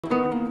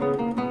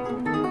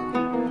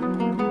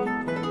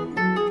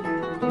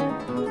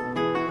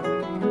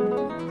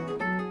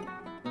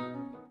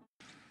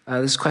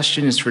This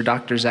question is for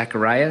Dr.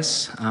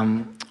 Zacharias.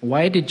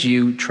 Why did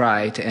you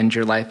try to end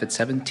your life at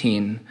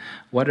 17?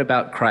 What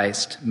about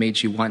Christ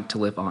made you want to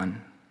live on?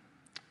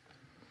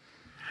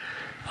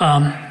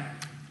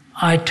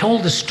 I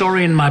told the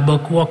story in my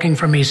book, Walking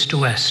from East to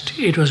West.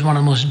 It was one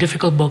of the most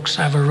difficult books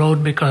I ever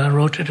wrote because I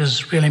wrote it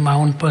as really my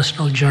own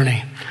personal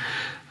journey.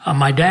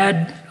 My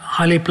dad,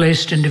 highly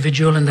placed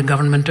individual in the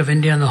government of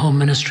India and the Home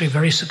Ministry,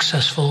 very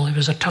successful. He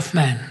was a tough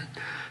man,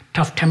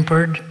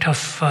 tough-tempered,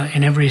 tough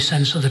in every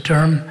sense of the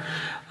term,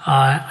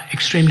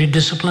 extremely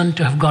disciplined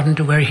to have gotten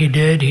to where he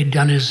did. He'd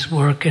done his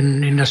work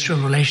in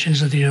industrial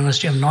relations at the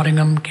University of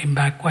Nottingham, came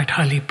back quite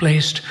highly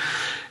placed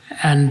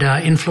and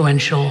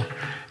influential.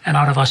 And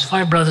out of us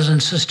 5 brothers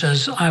and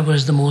sisters, I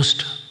was the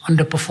most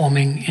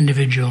underperforming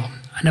individual.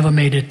 I never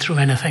made it through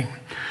anything.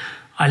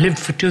 I lived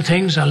for 2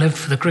 things. I lived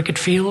for the cricket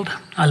field.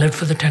 I lived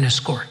for the tennis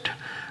court.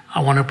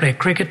 I want to play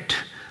cricket.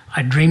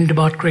 I dreamed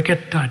about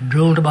cricket. I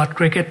drooled about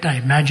cricket. I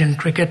imagined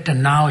cricket.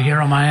 And now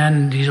here am I,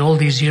 and all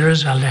these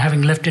years,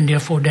 having left India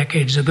 4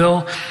 decades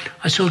ago,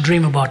 I still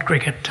dream about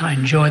cricket. I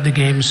enjoy the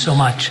game so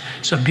much.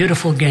 It's a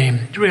beautiful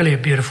game, really a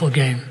beautiful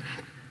game.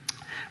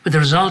 With the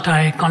result,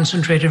 I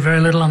concentrated very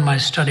little on my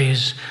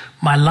studies.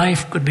 My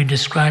life could be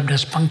described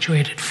as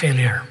punctuated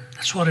failure.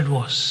 That's what it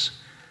was.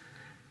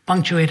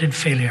 Punctuated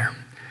failure.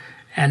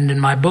 And in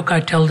my book,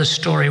 I tell the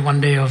story one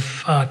day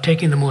of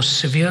taking the most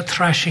severe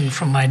thrashing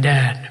from my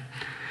dad.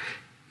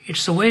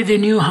 It's the way they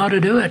knew how to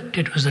do it.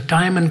 It was the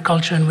time and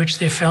culture in which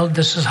they felt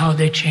this is how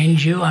they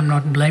change you. I'm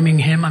not blaming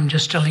him. I'm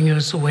just telling you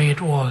it's the way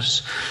it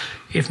was.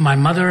 If my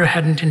mother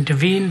hadn't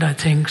intervened, I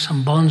think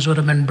some bones would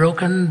have been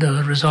broken.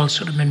 The results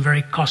would have been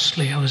very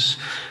costly. I was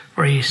a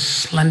very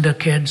slender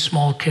kid,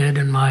 small kid,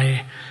 and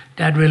my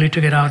dad really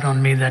took it out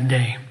on me that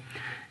day.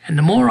 And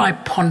the more I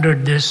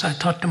pondered this, I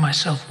thought to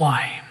myself,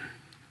 why?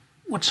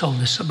 What's all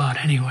this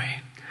about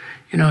anyway?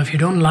 You know, if you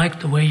don't like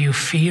the way you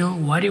feel,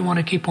 why do you want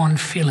to keep on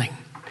feeling?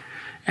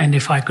 And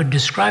if I could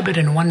describe it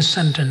in one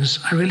sentence,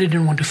 I really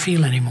didn't want to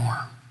feel anymore.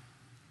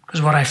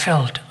 Because what I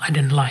felt, I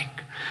didn't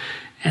like.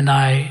 And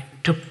I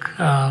took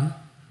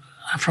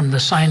from the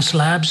science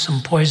labs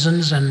some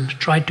poisons and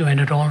tried to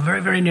end it all.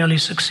 Very, very nearly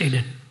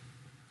succeeded.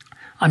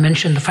 I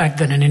mentioned the fact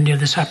that in India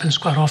this happens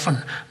quite often.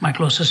 My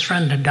closest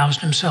friend had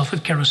doused himself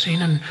with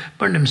kerosene and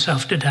burned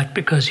himself to death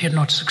because he had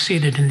not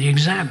succeeded in the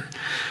exam.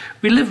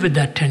 We live with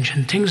that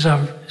tension. Things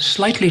are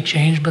slightly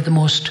changed, but the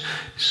most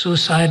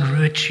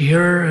suicide-rich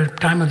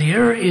time of the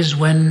year is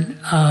when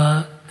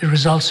the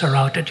results are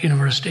out at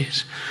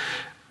universities.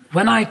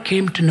 When I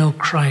came to know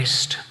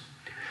Christ,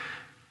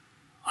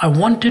 I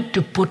wanted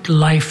to put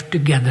life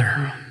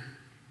together.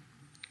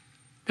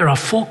 There are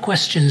 4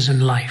 questions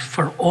in life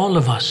for all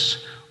of us: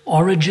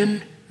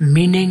 origin,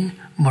 meaning,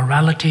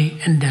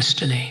 morality, and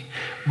destiny.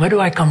 Where do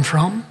I come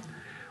from?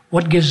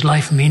 What gives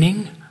life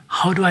meaning?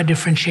 How do I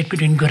differentiate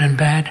between good and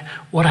bad?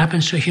 What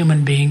happens to a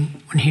human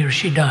being when he or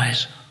she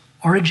dies?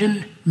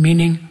 Origin,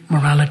 meaning,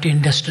 morality,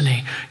 and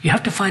destiny. You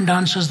have to find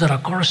answers that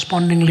are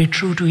correspondingly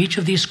true to each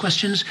of these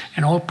questions,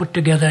 and all put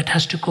together, it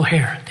has to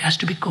cohere. There has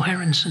to be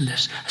coherence in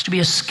this. There has to be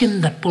a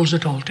skin that pulls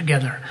it all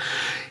together.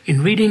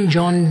 In reading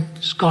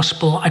John's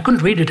Gospel, I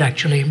couldn't read it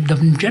actually.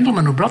 The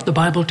gentleman who brought the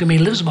Bible to me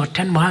lives about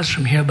 10 miles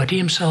from here, but he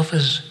himself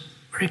is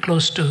very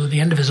close to the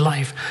end of his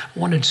life. I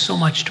wanted so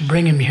much to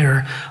bring him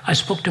here. I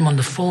spoke to him on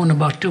the phone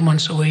about 2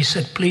 months away. He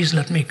said, please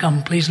let me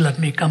come,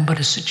 but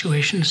his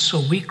situation is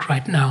so weak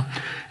right now.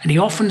 And he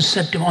often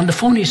said to me, on the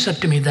phone he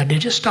said to me that day,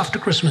 just after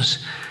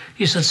Christmas,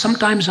 he said,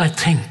 sometimes I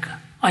think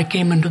I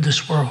came into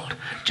this world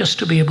just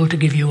to be able to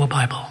give you a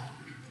Bible.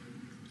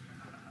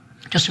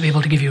 Just to be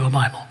able to give you a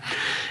Bible.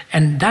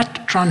 And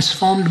that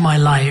transformed my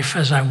life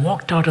as I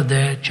walked out of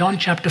there. John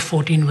chapter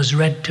 14 was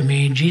read to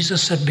me.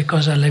 Jesus said,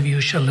 because I live,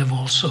 you shall live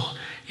also.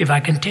 If I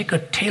can take a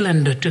tail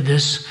ender to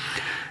this,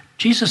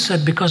 Jesus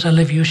said, because I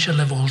live, you shall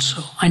live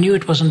also. I knew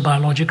it wasn't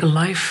biological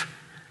life.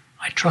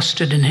 I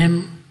trusted in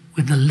him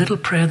with the little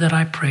prayer that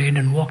I prayed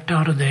and walked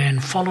out of there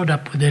and followed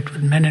up with it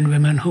with men and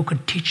women who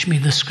could teach me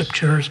the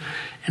scriptures,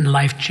 and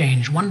life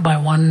changed. One by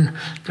one,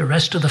 the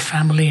rest of the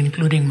family,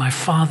 including my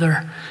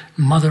father,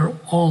 mother,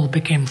 all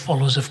became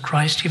followers of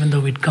Christ. Even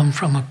though we'd come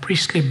from a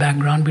priestly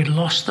background, we'd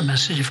lost the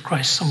message of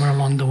Christ somewhere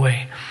along the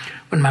way.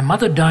 When my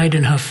mother died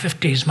in her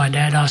 50s, my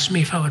dad asked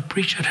me if I would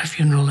preach at her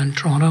funeral in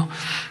Toronto.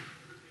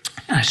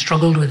 And I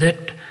struggled with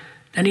it.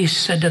 Then he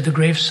said at the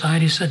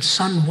graveside, he said,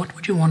 son, what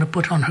would you want to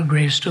put on her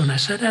gravestone? I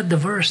said, add the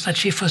verse that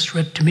she first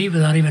read to me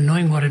without even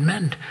knowing what it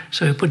meant.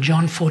 So he put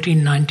John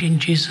 14:19.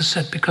 Jesus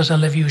said, because I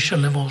live, you shall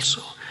live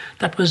also.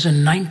 That was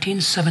in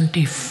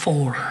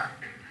 1974.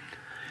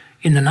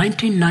 In the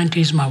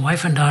 1990s, my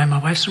wife and I, my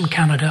wife's from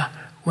Canada,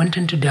 went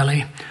into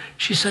Delhi.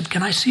 She said,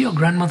 can I see your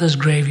grandmother's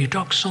grave? You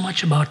talk so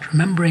much about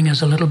remembering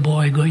as a little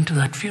boy going to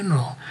that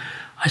funeral.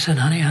 I said,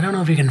 honey, I don't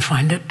know if you can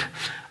find it.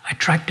 I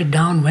tracked it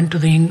down, went to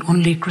the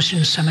only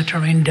Christian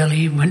cemetery in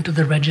Delhi, went to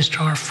the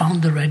registrar,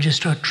 found the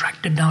register,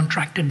 tracked it down,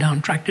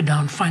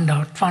 found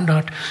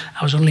out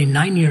I was only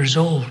 9 years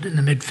old in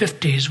the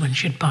mid-50s when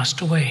she had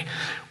passed away.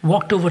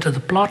 Walked over to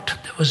the plot,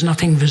 there was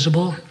nothing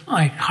visible.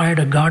 I hired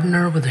a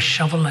gardener with a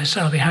shovel. I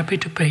said, I'll be happy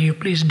to pay you,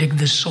 please dig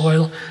this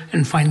soil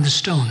and find the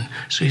stone.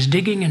 So he's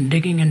digging and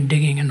digging and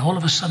digging, and all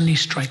of a sudden he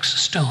strikes a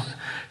stone.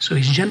 So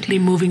he's gently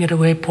moving it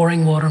away,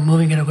 pouring water,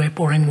 moving it away,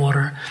 pouring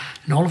water.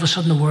 And all of a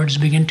sudden the words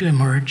begin to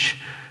emerge.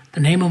 The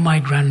name of my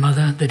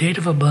grandmother, the date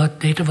of her birth,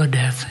 date of her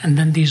death, and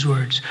then these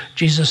words.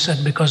 Jesus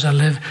said, because I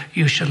live,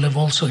 you shall live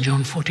also,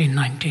 John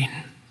 14:19.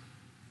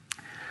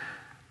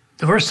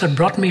 The verse that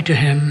brought me to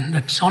him,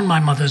 that's on my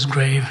mother's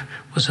grave,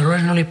 was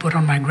originally put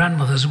on my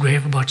grandmother's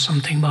grave about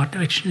something about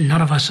which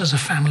none of us as a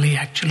family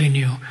actually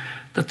knew.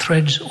 The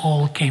threads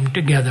all came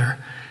together.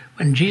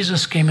 When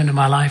Jesus came into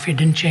my life, he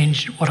didn't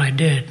change what I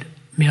did.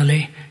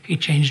 Merely, he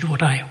changed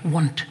what I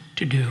want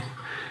to do.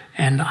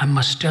 And I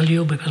must tell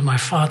you, because my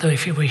father,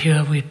 if he were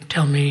here, would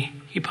tell me,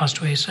 he passed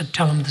away, he said,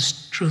 tell him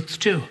this truth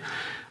too.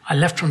 I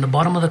left from the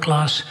bottom of the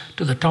class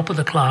to the top of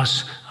the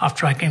class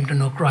after I came to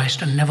know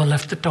Christ and never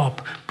left the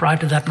top. Prior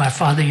to that, my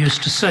father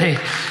used to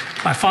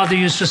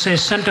say,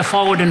 center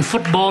forward in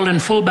football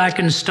and fullback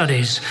in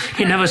studies.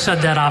 He never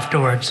said that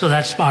afterwards, so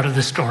that's part of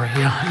the story.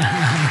 Yeah.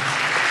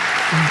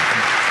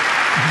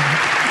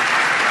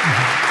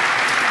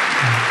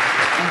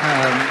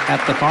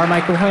 At the far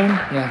microphone?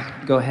 Yeah,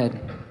 go ahead.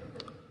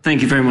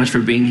 Thank you very much for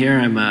being here.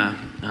 I'm a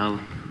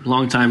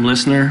longtime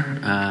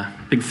listener,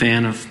 big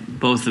fan of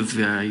both of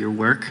your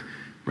work,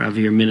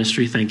 Ravi, your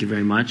ministry. Thank you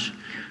very much.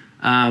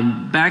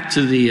 Back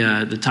to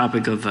the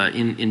topic of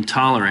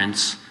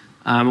intolerance.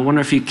 I wonder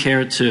if you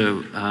care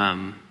to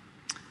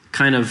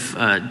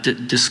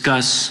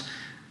discuss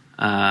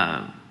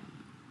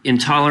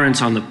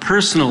intolerance on the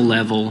personal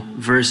level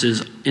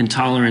versus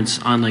intolerance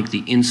on like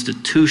the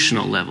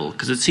institutional level,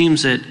 because it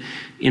seems that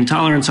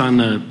intolerance on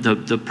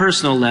the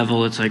personal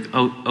level, it's like,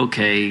 oh,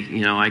 okay,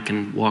 you know, I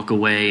can walk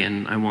away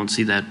and I won't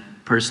see that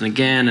person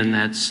again, and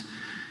that's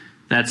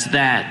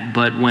that.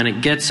 But when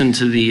it gets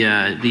into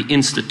the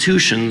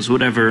institutions,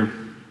 whatever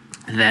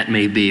that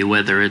may be,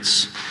 whether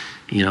it's,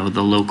 you know,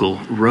 the local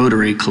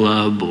Rotary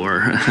Club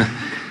or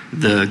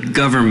the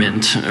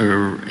government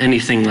or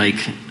anything like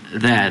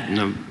that, you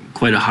know,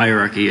 quite a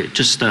hierarchy.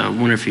 Just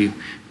wonder if you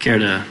care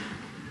to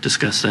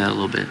discuss that a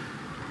little bit.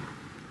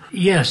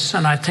 Yes,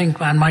 and I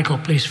think, and Michael,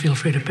 please feel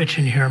free to pitch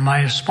in here.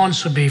 My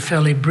response would be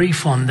fairly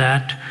brief on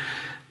that.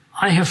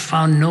 I have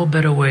found no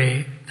better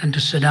way than to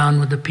sit down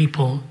with the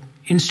people.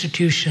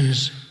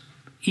 Institutions,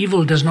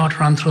 evil does not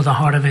run through the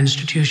heart of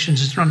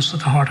institutions, it runs through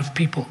the heart of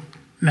people,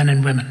 men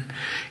and women.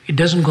 It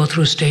doesn't go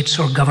through states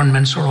or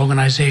governments or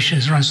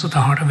organizations, it runs through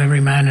the heart of every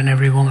man and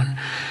every woman.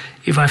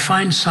 If I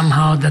find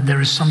somehow that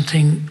there is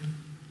something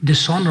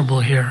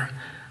dishonorable here,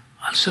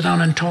 I'll sit down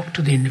and talk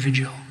to the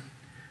individual.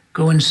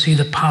 Go and see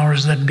the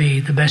powers that be.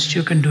 The best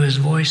you can do is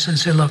voice and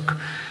say, look,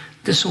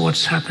 this is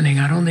what's happening.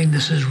 I don't think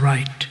this is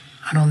right.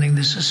 I don't think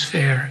this is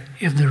fair.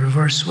 If the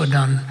reverse were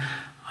done,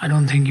 I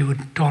don't think you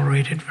would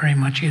tolerate it very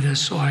much either.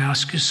 So I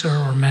ask you,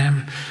 sir or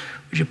ma'am,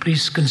 would you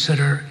please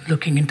consider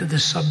looking into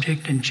this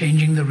subject and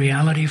changing the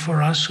reality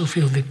for us who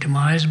feel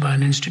victimized by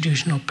an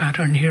institutional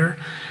pattern here?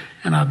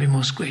 And I'll be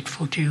most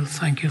grateful to you.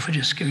 Thank you for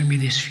just giving me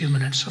these few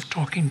minutes of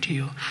talking to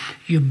you.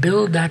 You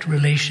build that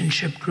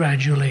relationship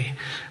gradually,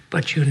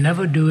 but you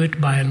never do it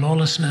by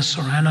lawlessness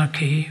or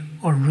anarchy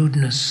or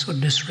rudeness or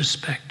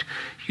disrespect.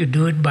 You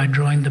do it by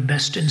drawing the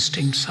best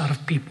instincts out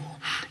of people.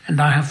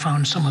 And I have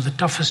found some of the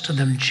toughest of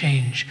them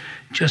change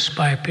just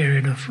by a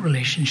period of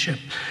relationship.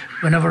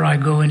 Whenever I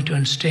go into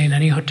and stay in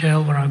any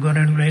hotel where I go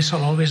to a place,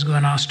 I'll always go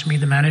and ask to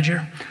meet the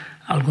manager.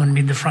 I'll go and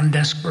meet the front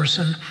desk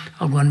person.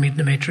 I'll go and meet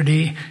the maitre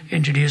d',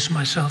 introduce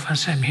myself. I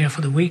say I'm here for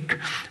the week.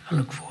 I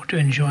look forward to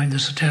enjoying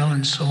this hotel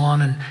and so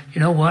on. And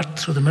you know what?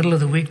 Through the middle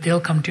of the week,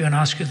 they'll come to you and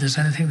ask you if there's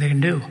anything they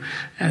can do,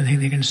 anything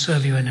they can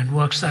serve you in. It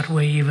works that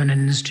way even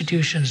in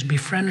institutions.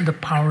 Befriend the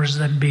powers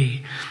that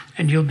be,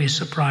 and you'll be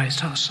surprised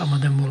how some of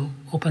them will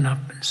open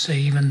up and say,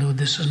 even though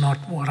this is not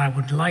what I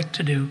would like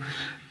to do,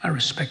 my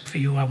respect for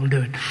you, I will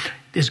do it.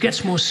 This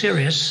gets more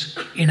serious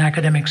in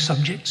academic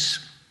subjects,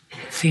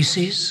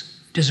 theses,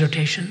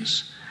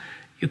 dissertations.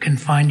 You can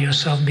find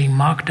yourself being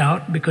marked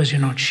out because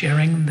you're not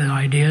sharing the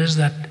ideas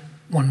that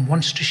one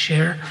wants to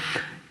share.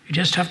 You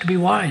just have to be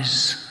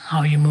wise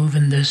how you move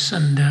in this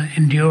and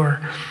endure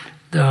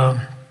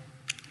the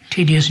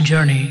tedious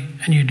journey,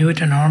 and you do it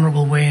in an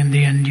honorable way. In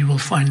the end, you will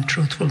find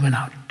truth will win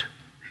out.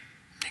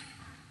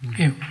 Thank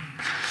you.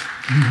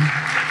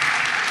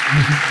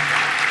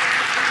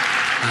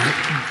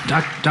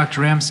 Dr.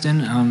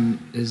 Ramsden,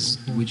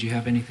 would you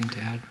have anything to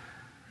add?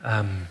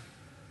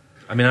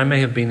 I mean, I may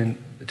have been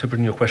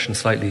interpreting your question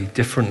slightly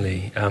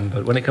differently,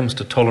 but when it comes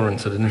to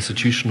tolerance at an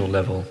institutional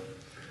level,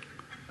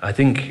 I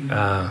think,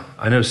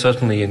 I know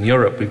certainly in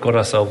Europe we've got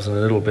ourselves in a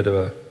little bit of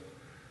a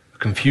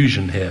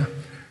confusion here.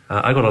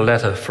 I got a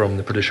letter from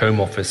the British Home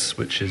Office,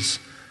 which is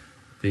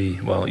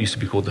it used to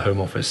be called the Home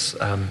Office,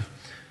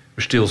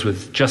 which deals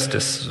with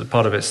justice.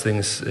 Part of its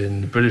things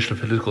in the British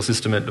political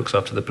system, it looks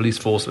after the police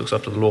force, it looks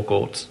after the law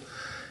courts.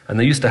 And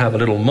they used to have a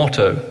little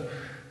motto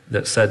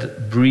that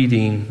said,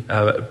 building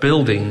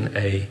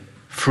a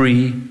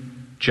free,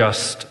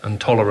 just,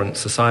 and tolerant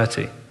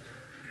society.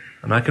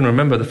 And I can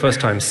remember the first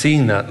time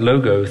seeing that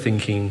logo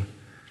thinking,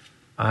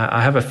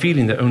 I have a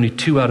feeling that only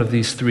 2 out of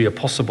these 3 are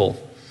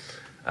possible.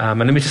 And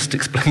let me just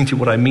explain to you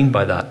what I mean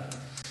by that.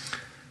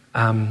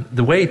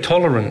 The word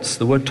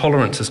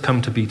tolerance has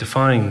come to be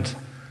defined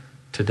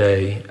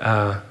today.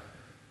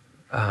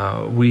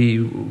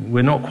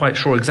 We're not quite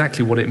sure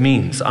exactly what it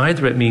means.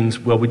 Either it means,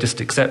 well, we just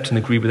accept and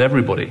agree with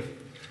everybody.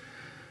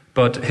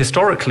 But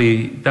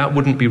historically, that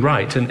wouldn't be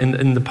right.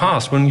 In the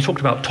past, when you talked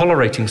about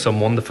tolerating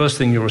someone, the first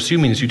thing you're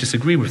assuming is you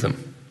disagree with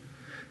them.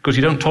 Because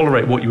you don't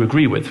tolerate what you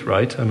agree with,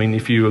 right? I mean,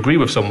 if you agree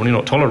with someone, you're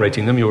not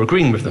tolerating them, you're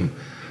agreeing with them.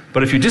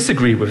 But if you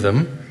disagree with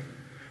them,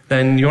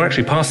 then you're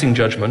actually passing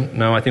judgment.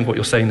 No, I think what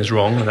you're saying is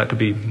wrong, and that could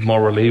be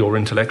morally or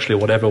intellectually or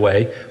whatever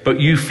way. But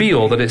you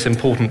feel that it's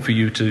important for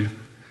you to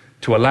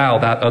allow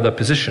that other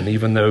position,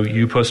 even though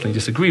you personally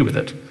disagree with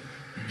it.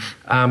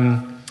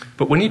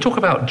 But when you talk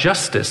about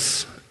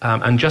justice,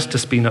 and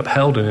justice being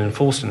upheld and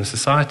enforced in a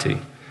society,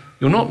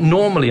 you're not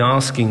normally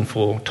asking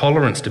for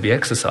tolerance to be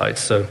exercised.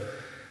 So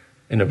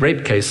in a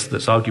rape case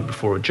that's argued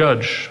before a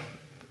judge,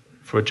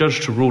 for a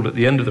judge to rule at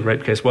the end of the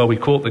rape case, well, we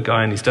caught the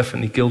guy and he's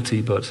definitely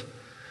guilty, but,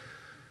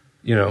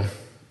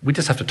 we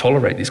just have to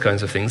tolerate these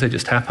kinds of things. They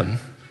just happen.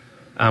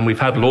 And we've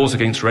had laws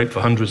against rape for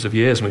hundreds of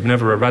years and we've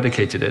never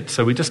eradicated it,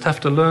 so we just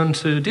have to learn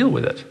to deal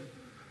with it.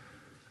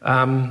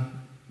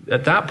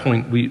 At that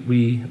point,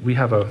 we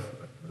have it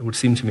would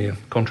seem to me a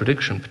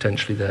contradiction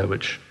potentially there,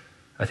 which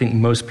I think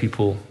most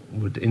people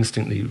would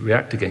instantly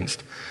react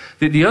against.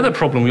 The other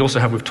problem we also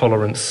have with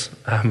tolerance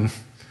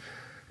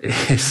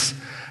is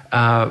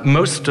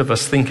most of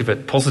us think of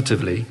it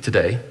positively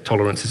today.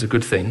 Tolerance is a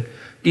good thing,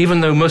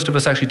 even though most of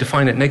us actually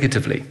define it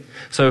negatively.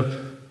 So,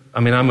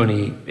 I'm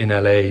only in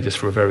LA just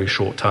for a very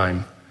short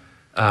time.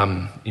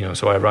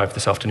 So I arrive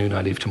this afternoon,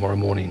 I leave tomorrow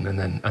morning, and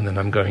then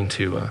I'm going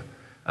to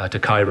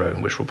Cairo,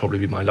 which will probably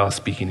be my last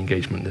speaking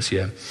engagement this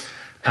year.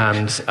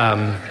 And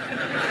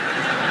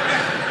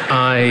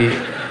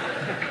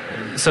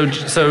So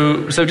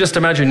just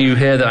imagine you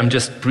hear that I'm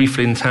just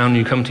briefly in town,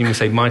 you come to me and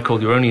say,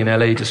 Michael, you're only in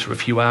LA just for a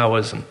few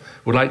hours and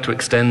would like to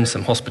extend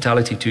some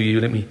hospitality to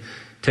you. Let me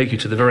take you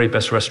to the very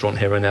best restaurant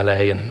here in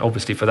LA. And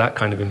obviously for that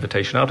kind of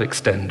invitation, I'd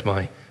extend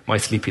my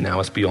sleeping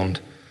hours beyond.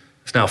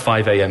 It's now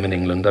 5 a.m. in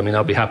England.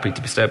 I'll be happy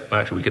to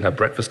actually we can have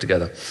breakfast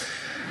together.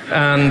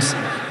 And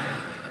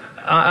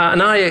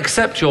I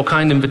accept your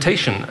kind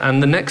invitation.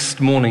 And the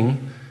next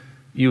morning,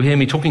 you hear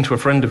me talking to a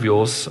friend of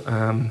yours.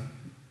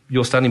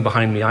 You're standing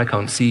behind me, I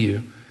can't see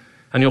you.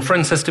 And your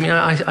friend says to me,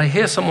 I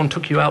hear someone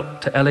took you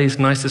out to LA's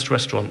nicest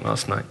restaurant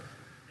last night.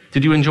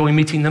 Did you enjoy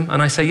meeting them?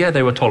 And I say, yeah,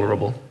 they were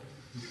tolerable.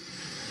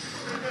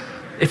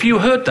 If you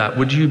heard that,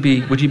 would you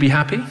be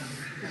happy?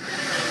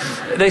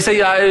 They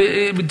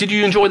say, did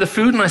you enjoy the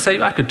food? And I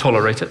say, I could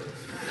tolerate it.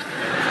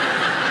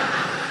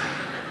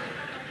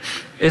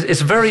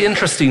 It's very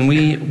interesting.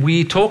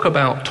 We talk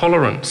about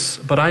tolerance,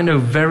 but I know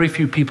very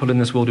few people in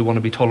this world who want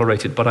to be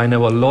tolerated, but I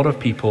know a lot of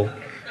people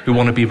who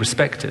want to be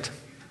respected.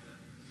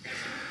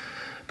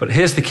 But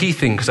here's the key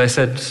thing, because I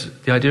said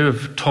the idea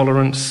of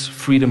tolerance,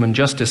 freedom, and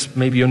justice,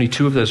 maybe only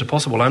 2 of those are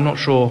possible. I'm not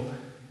sure,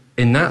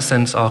 in that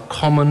sense, our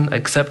common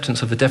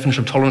acceptance of the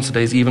definition of tolerance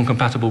today is even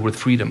compatible with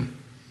freedom.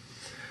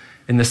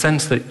 In the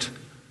sense that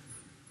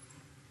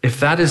if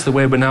that is the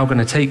way we're now going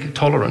to take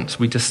tolerance,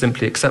 we just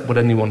simply accept what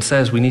anyone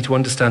says, we need to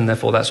understand,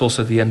 therefore, that's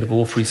also the end of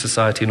all free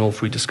society and all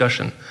free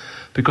discussion.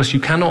 Because you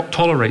cannot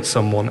tolerate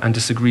someone and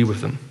disagree with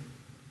them.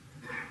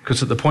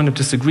 Because at the point of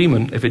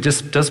disagreement, if it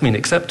just does mean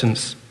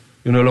acceptance,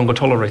 you're no longer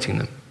tolerating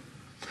them.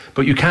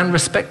 But you can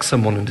respect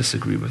someone and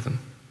disagree with them.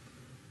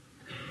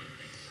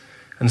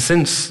 And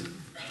since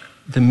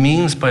the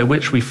means by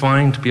which we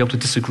find to be able to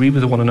disagree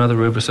with one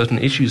another over certain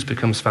issues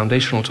becomes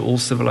foundational to all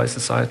civilized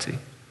society,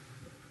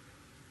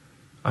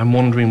 I'm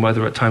wondering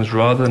whether at times,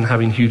 rather than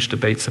having huge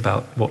debates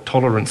about what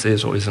tolerance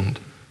is or isn't,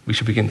 we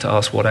should begin to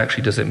ask what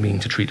actually does it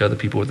mean to treat other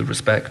people with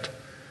respect.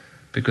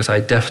 Because I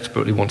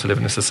desperately want to live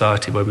in a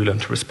society where we learn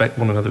to respect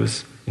one another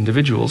as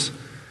individuals,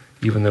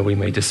 even though we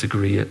may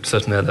disagree at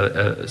certain at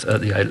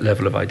the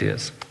level of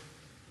ideas.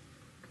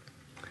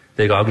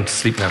 There you go, I'm going to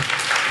sleep now.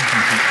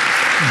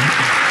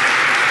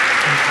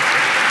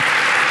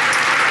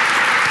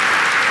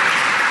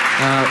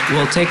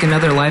 We'll take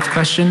another live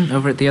question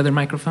over at the other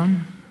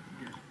microphone.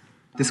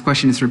 This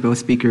question is for both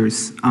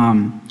speakers.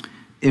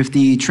 If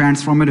the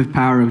transformative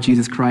power of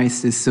Jesus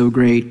Christ is so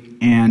great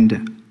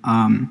and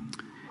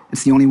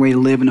it's the only way to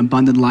live an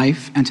abundant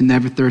life and to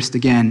never thirst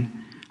again,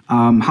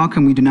 how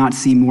come we do not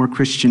see more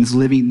Christians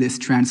living this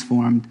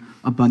transformed,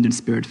 abundant,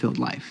 spirit-filled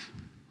life?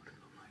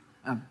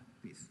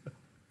 Please.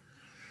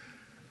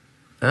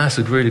 That's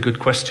a really good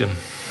question.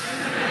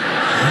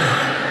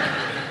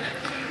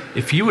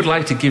 If you would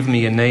like to give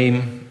me a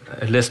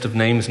list of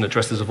names and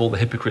addresses of all the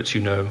hypocrites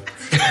you know,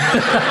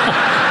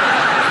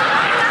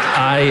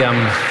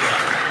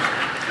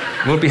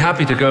 We'll be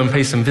happy to go and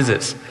pay some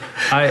visits.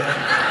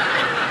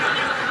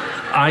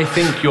 I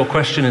think your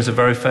question is a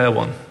very fair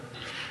one.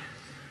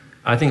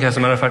 I think, as a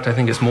matter of fact, I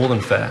think it's more than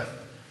fair.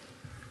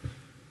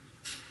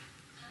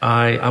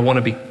 I want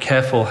to be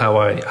careful how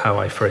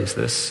I phrase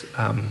this,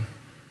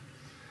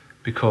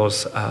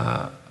 because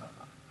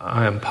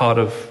I'm part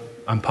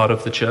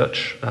of the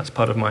church. That's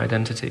part of my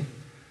identity.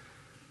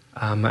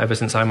 Ever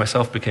since I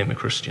myself became a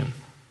Christian.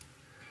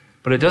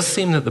 But it does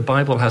seem that the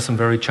Bible has some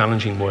very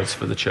challenging words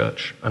for the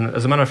church. And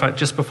as a matter of fact,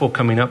 just before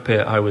coming up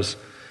here, I was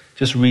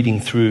just reading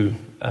through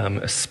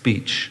a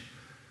speech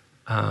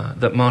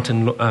that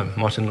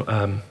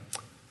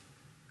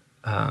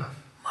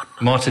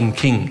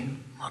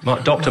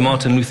Dr.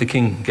 Martin Luther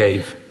King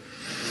gave.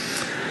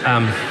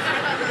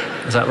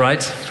 Is that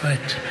right? That's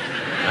right.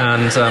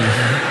 And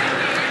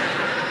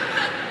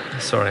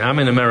sorry, I'm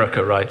in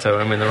America, right? So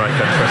I'm in the right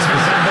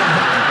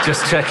country.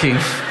 Just checking.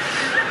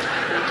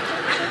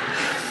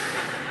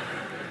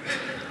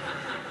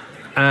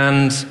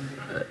 And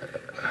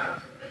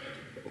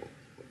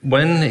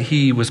when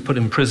he was put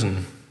in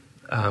prison,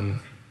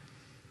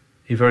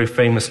 he very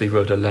famously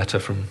wrote a letter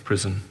from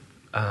prison,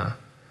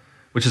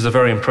 which is a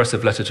very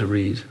impressive letter to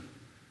read,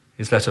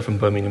 his letter from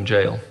Birmingham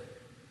jail.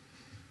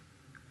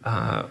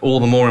 All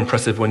the more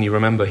impressive when you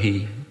remember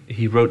he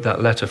wrote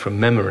that letter from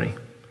memory.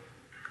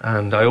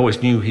 And I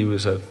always knew he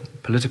was a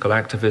political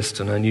activist,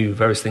 and I knew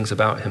various things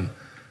about him.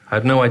 I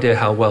had no idea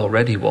how well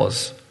read he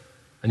was.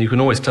 And you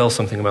can always tell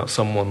something about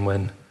someone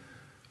when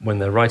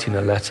they're writing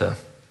a letter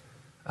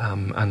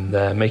and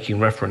they're making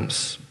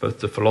reference both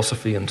to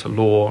philosophy and to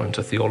law and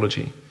to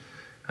theology.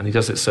 And he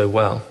does it so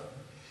well.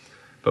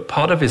 But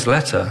part of his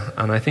letter,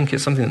 and I think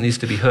it's something that needs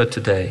to be heard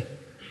today,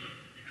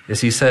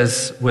 is he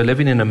says, we're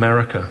living in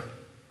America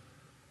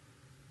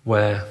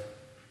where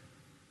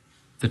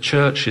the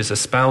church is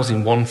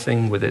espousing one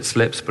thing with its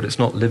lips, but it's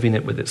not living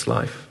it with its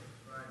life.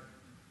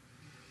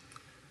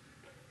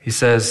 He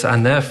says,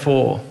 and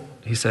therefore,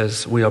 he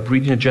says, we are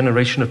breeding a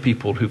generation of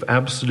people who've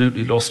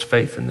absolutely lost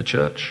faith in the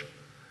church,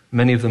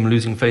 many of them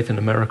losing faith in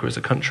America as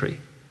a country.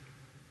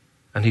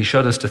 And he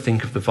shudders to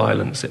think of the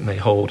violence it may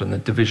hold and the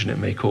division it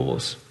may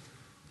cause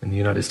in the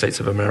United States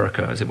of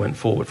America as it went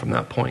forward from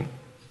that point.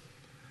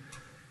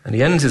 And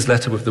he ends his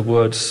letter with the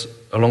words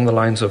along the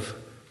lines of,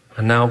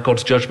 and now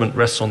God's judgment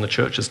rests on the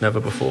church as never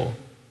before.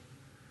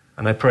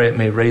 And I pray it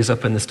may raise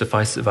up in this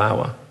decisive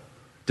hour,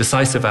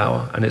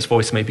 and its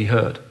voice may be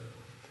heard.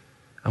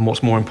 And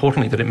what's more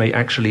importantly, that it may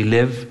actually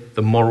live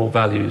the moral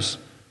values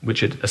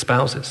which it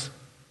espouses.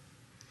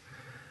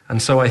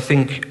 And so I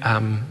think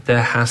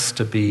there has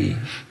to be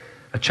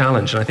a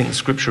challenge, and I think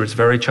Scripture is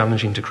very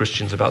challenging to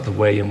Christians about the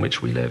way in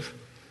which we live,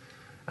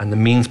 and the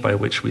means by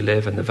which we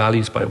live, and the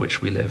values by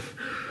which we live.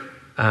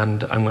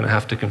 And I'm going to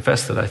have to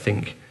confess that I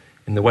think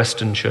in the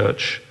Western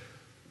church,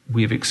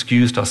 we've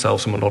excused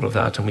ourselves from a lot of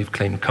that, and we've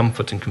claimed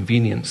comfort and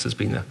convenience as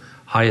being the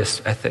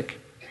highest ethic,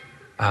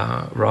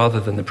 rather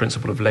than the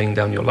principle of laying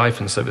down your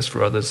life in service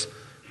for others.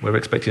 We're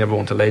expecting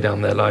everyone to lay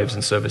down their lives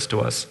in service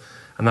to us,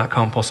 and that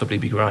can't possibly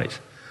be right.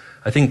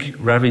 I think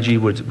Ravi ji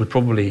would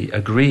probably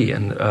agree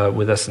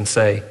with us and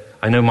say,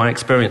 I know my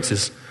experience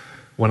is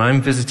when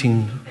I'm with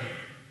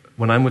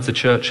the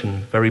church in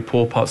very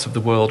poor parts of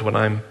the world, when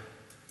I'm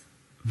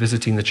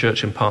visiting the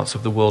church in parts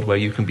of the world where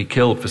you can be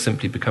killed for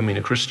simply becoming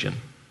a Christian,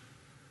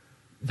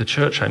 the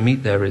church I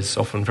meet there is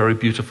often very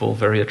beautiful,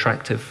 very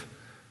attractive,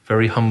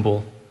 very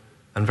humble,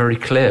 and very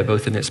clear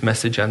both in its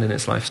message and in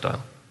its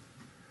lifestyle.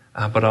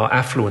 But our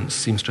affluence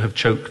seems to have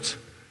choked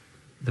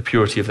the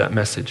purity of that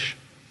message.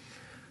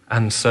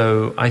 And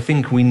so I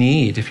think we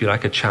need, if you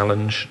like, a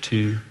challenge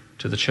to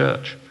the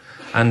church.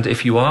 And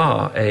if you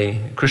are a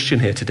Christian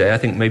here today, I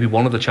think maybe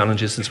one of the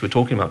challenges, since we're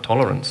talking about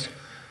tolerance,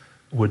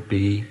 would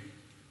be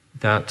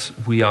that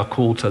we are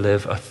called to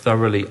live a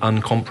thoroughly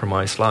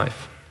uncompromised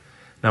life.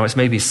 Now, it's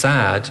maybe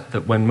sad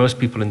that when most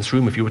people in this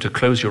room, if you were to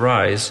close your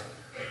eyes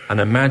and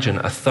imagine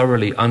a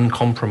thoroughly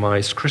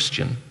uncompromised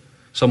Christian,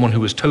 someone who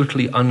was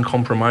totally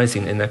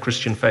uncompromising in their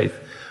Christian faith,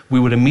 we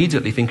would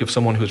immediately think of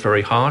someone who is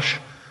very harsh,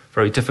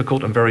 very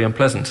difficult, and very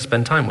unpleasant to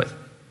spend time with.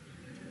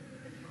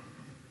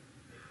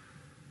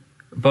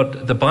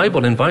 But the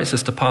Bible invites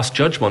us to pass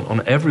judgment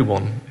on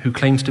everyone who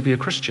claims to be a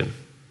Christian.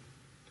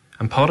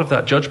 And part of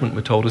that judgment,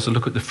 we're told, is to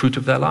look at the fruit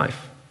of their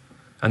life.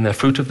 And the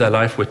fruit of their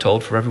life, we're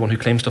told, for everyone who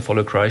claims to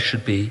follow Christ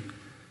should be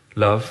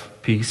love,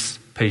 peace,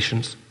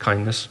 patience,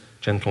 kindness,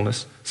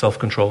 gentleness,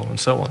 self-control, and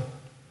so on.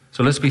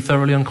 So let's be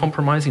thoroughly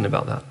uncompromising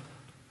about that.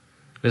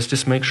 Let's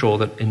just make sure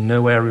that in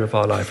no area of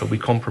our life are we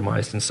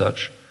compromised in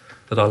such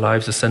that our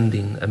lives are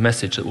sending a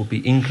message that will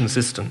be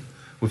inconsistent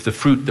with the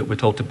fruit that we're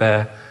told to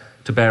bear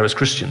as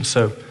Christians.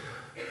 So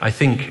I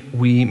think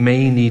we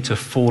may need to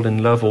fall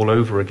in love all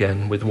over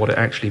again with what it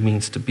actually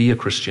means to be a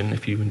Christian,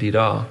 if you indeed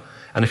are.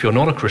 And if you're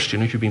not a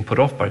Christian, if you've been put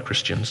off by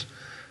Christians,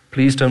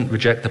 please don't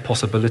reject the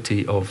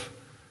possibility of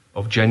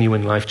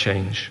genuine life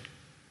change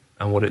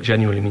and what it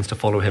genuinely means to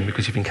follow him,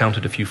 because you've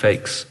encountered a few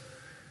fakes.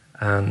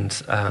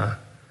 And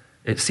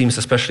it seems,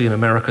 especially in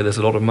America, there's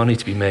a lot of money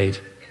to be made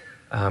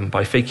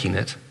by faking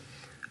it.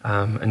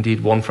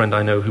 Indeed, one friend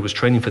I know who was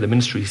training for the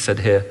ministry said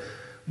here,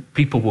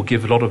 people will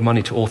give a lot of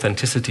money to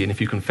authenticity, and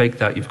if you can fake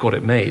that, you've got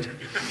it made.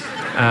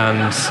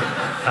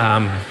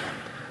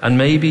 And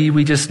maybe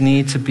we just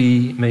need to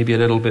be maybe a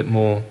little bit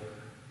more,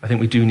 I think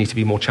we do need to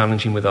be more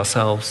challenging with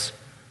ourselves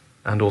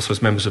and also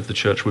as members of the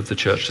church, with the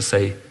church, to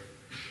say,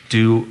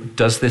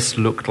 does this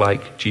look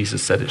like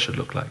Jesus said it should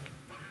look like?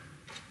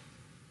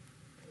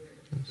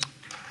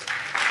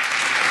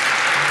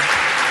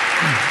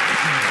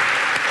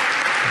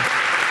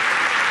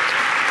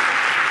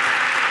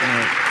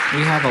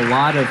 We have a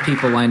lot of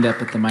people lined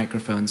up at the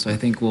microphone, so I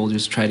think we'll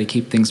just try to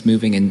keep things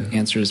moving and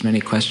answer as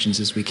many questions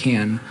as we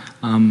can.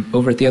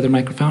 Over at the other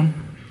microphone.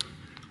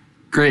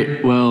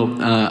 Great.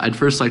 Well, I'd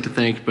first like to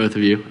thank both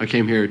of you. I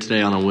came here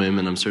today on a whim,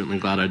 and I'm certainly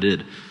glad I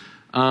did.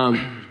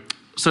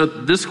 So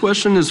this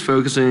question is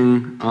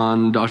focusing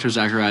on Dr.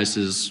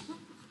 Zacharias'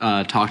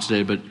 talk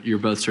today, but you're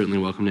both certainly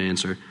welcome to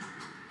answer.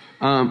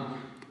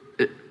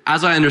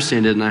 As I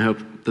understand it, and I hope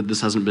that this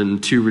hasn't been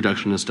too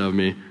reductionist of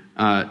me,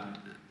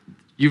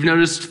 you've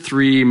noticed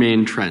three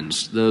main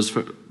trends, those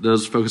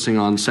focusing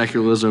on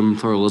secularism,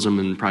 pluralism,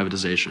 and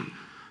privatization.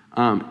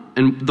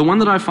 And the one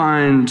that I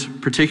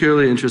find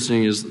particularly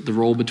interesting is the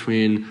role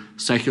between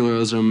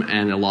secularism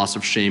and a loss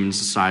of shame in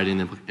society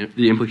and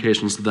the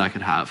implications that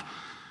could have.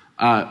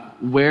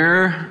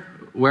 Where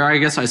I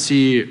guess I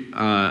see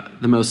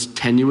the most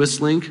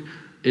tenuous link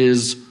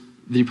is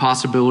the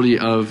possibility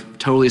of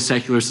totally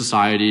secular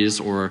societies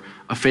or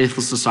a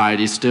faithless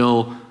society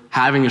still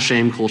having a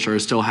shame culture,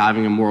 still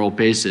having a moral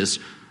basis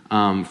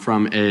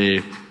from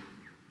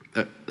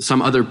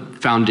some other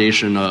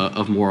foundation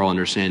of moral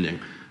understanding.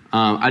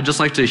 I'd just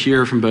like to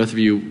hear from both of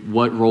you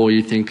what role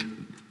you think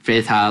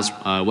faith has,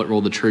 what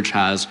role the church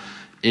has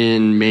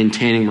in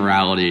maintaining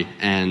morality,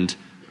 and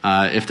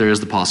if there is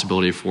the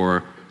possibility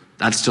for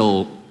that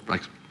still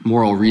like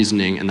moral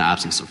reasoning in the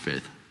absence of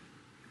faith.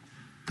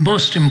 The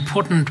most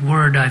important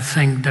word I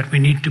think that we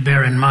need to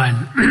bear in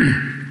mind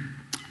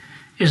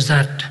is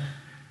that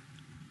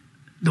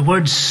the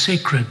word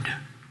sacred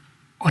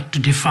ought to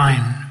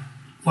define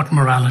what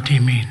morality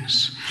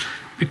means.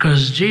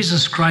 Because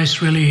Jesus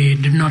Christ really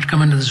did not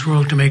come into this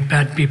world to make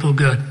bad people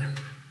good.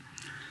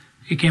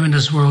 He came into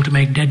this world to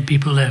make dead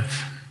people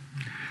live.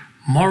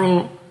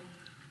 Moral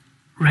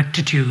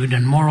rectitude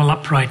and moral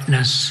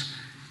uprightness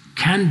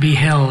can be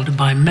held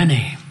by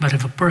many, but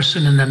if a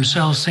person in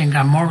themselves think,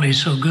 I'm morally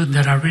so good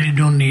that I really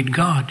don't need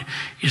God,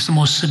 it's the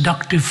most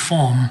seductive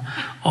form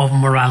of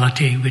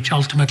morality, which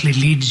ultimately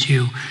leads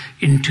you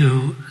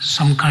into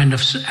some kind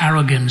of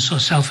arrogance or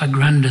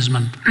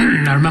self-aggrandizement.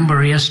 I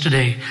remember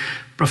yesterday,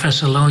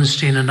 Professor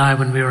Lowenstein and I,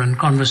 when we were in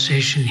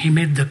conversation, he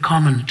made the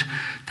comment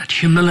that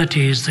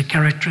humility is the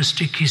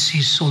characteristic he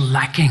sees so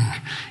lacking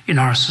in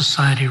our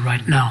society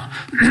right now.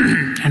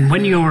 And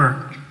when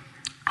you're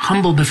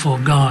humble before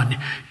God,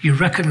 you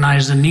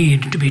recognize the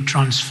need to be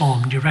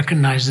transformed. You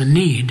recognize the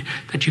need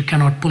that you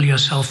cannot pull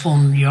yourself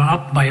on. You're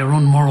up by your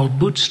own moral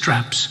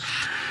bootstraps.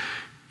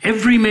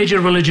 Every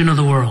major religion of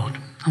the world,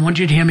 I want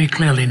you to hear me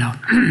clearly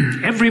now.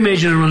 Every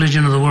major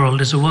religion of the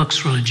world is a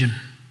works religion.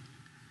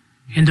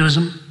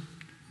 Hinduism,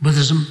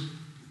 Buddhism,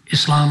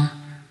 Islam,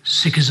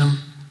 Sikhism,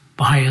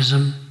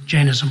 Baha'ism,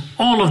 Jainism,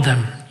 all of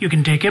them. You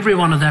can take every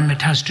one of them,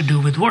 it has to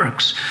do with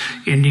works.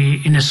 In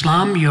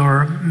Islam,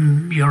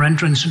 your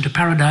entrance into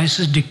paradise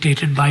is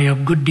dictated by your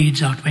good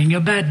deeds outweighing your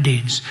bad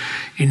deeds.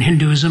 In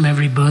Hinduism,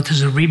 every birth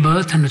is a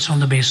rebirth, and it's on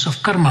the basis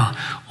of karma,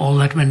 all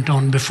that went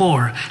on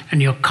before.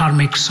 And your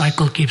karmic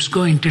cycle keeps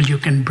going till you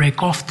can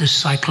break off this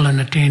cycle and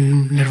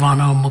attain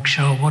nirvana or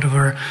moksha or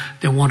whatever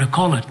they want to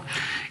call it.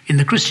 In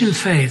the Christian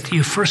faith,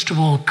 you first of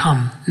all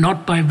come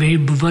not by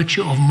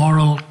virtue of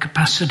moral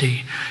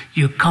capacity.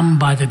 You come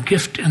by the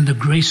gift and the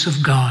grace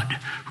of God,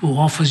 who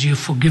offers you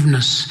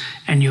forgiveness,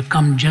 and you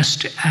come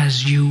just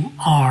as you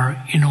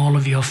are in all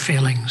of your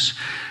failings.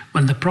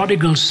 When the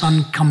prodigal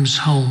son comes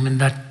home in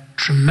that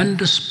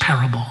tremendous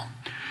parable,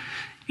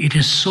 it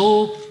is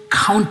so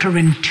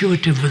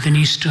counterintuitive within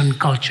Eastern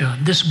culture.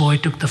 This boy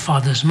took the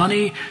father's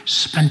money,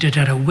 spent it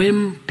at a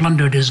whim,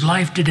 plundered his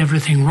life, did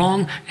everything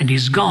wrong, and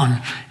he's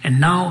gone.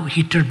 And now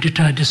he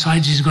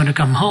decides he's going to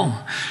come home.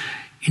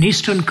 In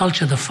Eastern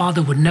culture, the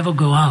father would never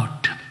go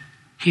out.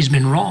 He's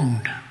been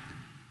wronged.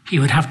 He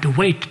would have to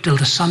wait till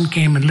the son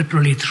came and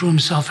literally threw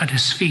himself at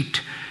his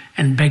feet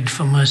and begged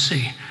for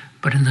mercy.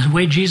 But in the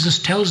way Jesus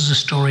tells the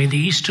story, the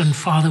Eastern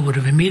father would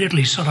have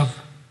immediately sort of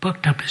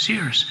perked up his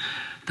ears.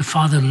 The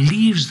father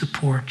leaves the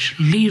porch,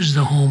 leaves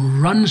the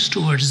home, runs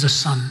towards the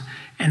son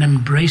and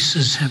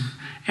embraces him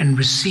and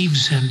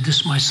receives him.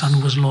 This my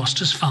son was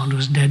lost, is found,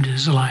 was dead,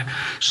 is alive.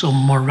 So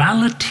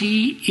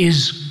morality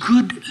is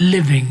good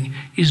living,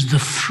 is the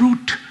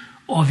fruit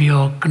of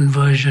your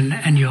conversion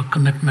and your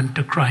commitment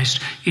to Christ.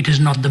 It is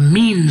not the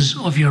means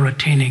of your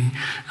attaining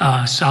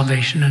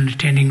salvation and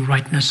attaining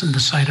rightness in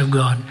the sight of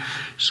God.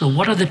 So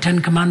what are the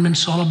 10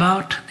 Commandments all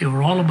about? They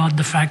were all about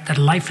the fact that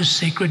life is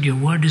sacred, your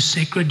word is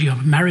sacred, your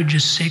marriage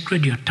is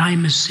sacred, your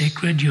time is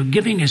sacred, your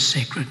giving is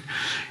sacred.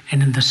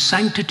 And in the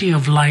sanctity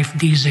of life,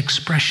 these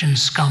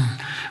expressions come.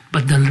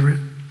 But the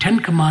 10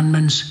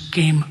 Commandments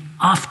came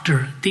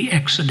After the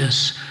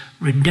Exodus,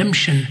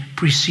 redemption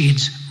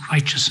precedes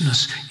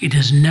righteousness. It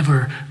is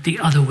never the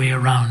other way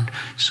around.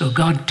 So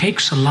God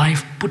takes a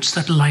life, puts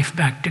that life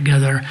back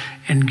together,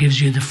 and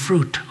gives you the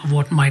fruit of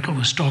what Michael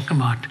was talking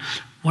about.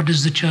 What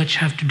does the church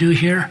have to do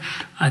here?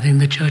 I think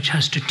the church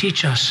has to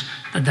teach us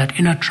that that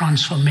inner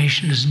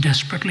transformation is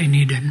desperately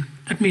needed.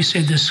 Let me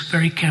say this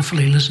very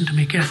carefully. Listen to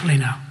me carefully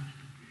now.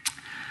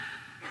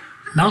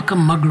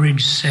 Malcolm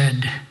Muggeridge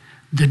said,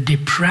 "The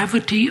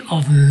depravity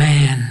of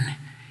man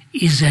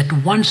is at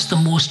once the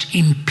most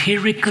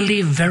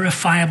empirically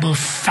verifiable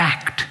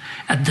fact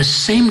at the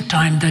same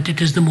time that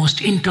it is the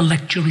most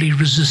intellectually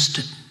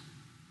resisted."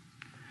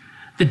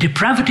 The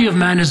depravity of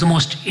man is the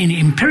most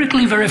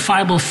empirically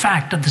verifiable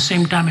fact at the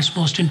same time it's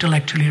most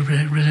intellectually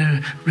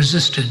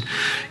resisted.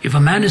 If a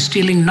man is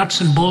stealing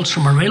nuts and bolts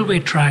from a railway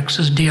track,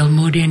 says Dale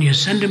Moody, and you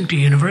send him to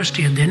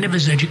university, at the end of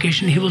his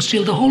education, he will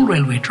steal the whole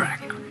railway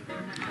track.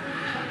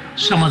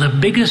 Some of the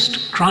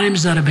biggest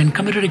crimes that have been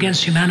committed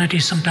against humanity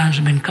sometimes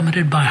have been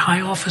committed by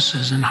high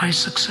officers and high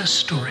success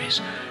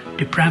stories.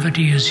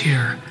 Depravity is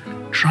here.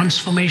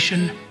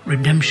 Transformation,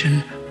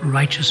 redemption,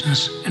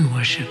 righteousness, and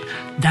worship.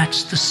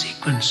 That's the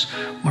sequence.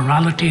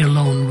 Morality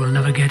alone will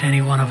never get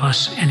any one of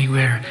us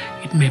anywhere.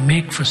 It may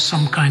make for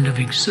some kind of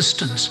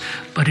existence,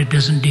 but it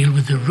doesn't deal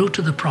with the root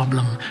of the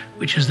problem,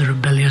 which is the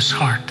rebellious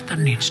heart that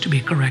needs to be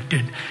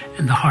corrected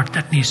and the heart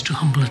that needs to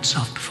humble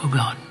itself before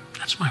God.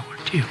 That's my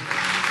word to you.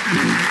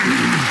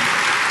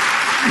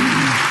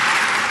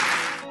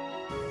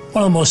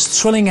 One of the most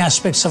thrilling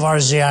aspects of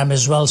RZIM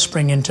is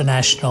Wellspring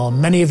International.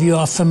 Many of you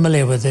are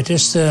familiar with it.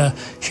 It's the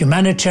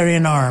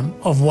humanitarian arm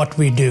of what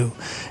we do.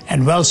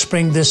 And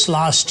Wellspring this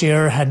last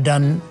year had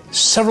done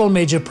several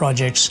major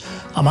projects.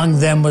 Among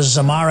them was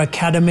Zamar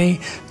Academy,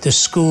 the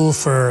school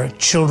for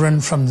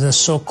children from the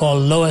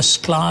so-called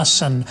lowest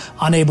class and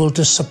unable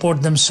to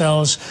support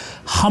themselves.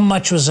 How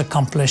much was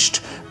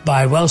accomplished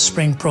by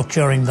Wellspring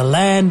procuring the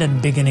land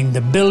and beginning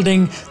the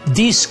building.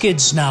 These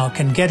kids now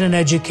can get an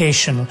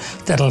education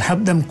that'll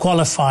help them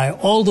qualify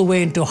all the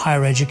way into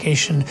higher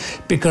education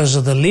because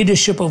of the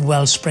leadership of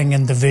Wellspring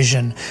and the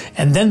vision.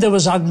 And then there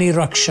was Agni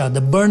Raksha,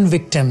 the burn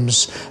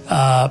victims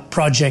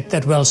project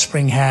that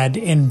Wellspring had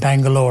in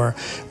Bangalore.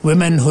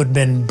 Women who'd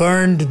been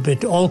burned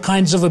with all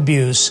kinds of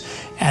abuse,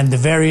 and the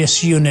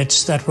various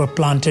units that were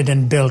planted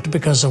and built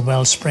because of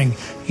Wellspring.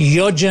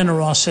 Your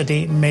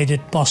generosity made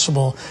it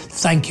possible.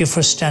 Thank you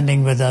for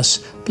standing with us.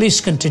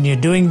 Please continue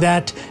doing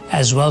that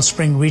as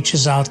Wellspring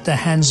reaches out the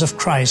hands of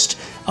Christ,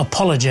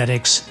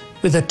 apologetics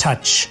with a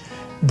touch,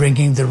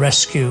 bringing the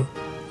rescue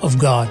of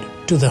God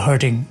to the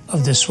hurting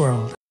of this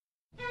world.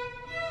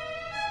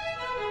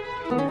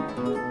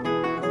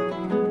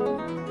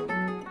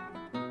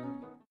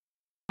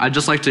 I'd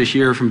just like to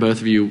hear from both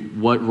of you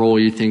what role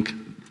you think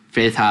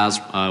faith has,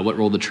 what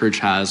role the church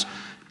has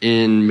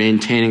in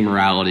maintaining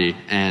morality,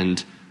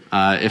 and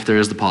if there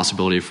is the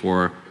possibility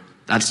for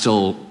that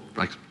still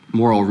like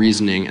moral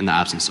reasoning in the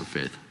absence of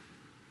faith.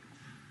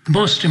 The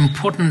most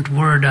important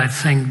word I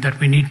think that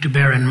we need to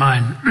bear in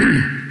mind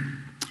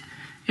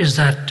is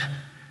that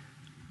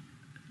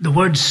the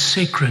word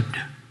sacred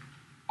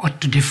ought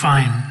to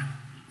define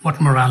what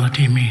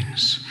morality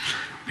means.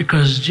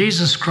 Because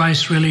Jesus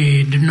Christ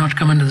really did not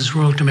come into this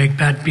world to make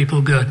bad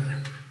people good.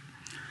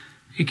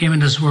 He came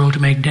into this world to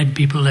make dead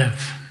people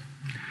live.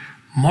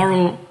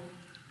 Moral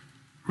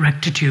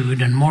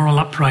rectitude and moral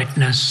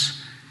uprightness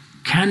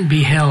can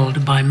be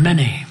held by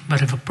many,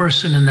 but if a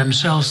person in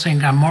themselves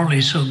think, I'm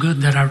morally so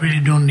good that I really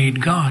don't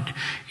need God,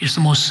 it's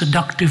the most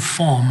seductive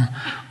form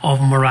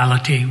of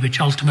morality, which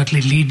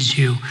ultimately leads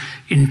you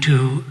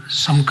into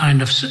some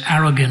kind of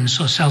arrogance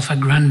or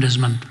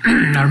self-aggrandizement.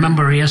 I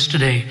remember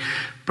yesterday,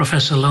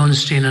 Professor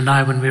Lowenstein and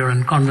I, when we were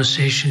in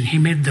conversation, he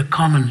made the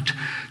comment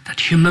that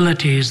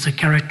humility is the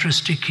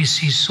characteristic he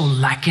sees so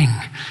lacking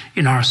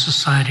in our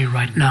society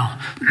right now.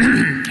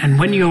 And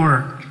when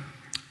you're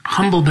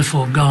humble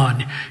before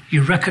God,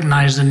 you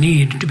recognize the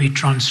need to be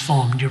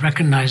transformed. You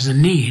recognize the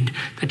need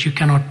that you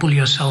cannot pull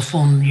yourself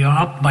on. You're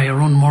up by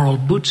your own moral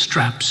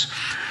bootstraps.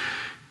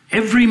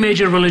 Every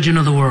major religion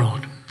of the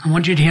world, I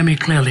want you to hear me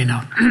clearly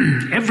now.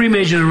 Every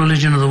major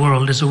religion of the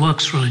world is a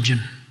works religion.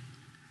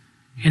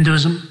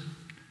 Hinduism,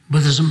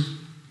 Buddhism,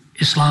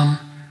 Islam,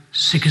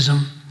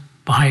 Sikhism,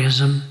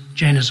 Baha'ism,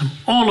 Jainism,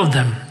 all of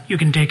them. You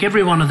can take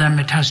every one of them,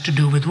 it has to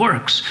do with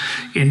works.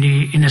 In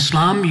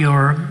Islam,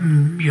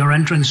 your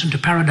entrance into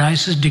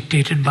paradise is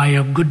dictated by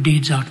your good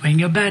deeds outweighing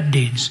your bad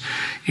deeds.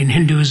 In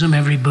Hinduism,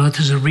 every birth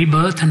is a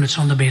rebirth, and it's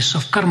on the basis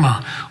of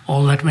karma,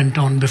 all that went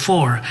on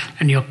before.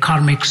 And your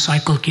karmic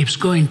cycle keeps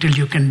going till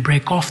you can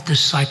break off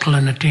this cycle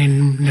and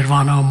attain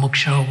nirvana or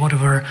moksha or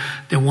whatever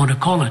they want to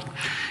call it.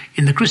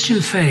 In the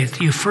Christian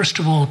faith, you first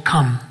of all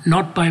come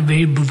not by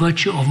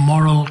virtue of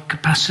moral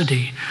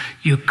capacity.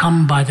 You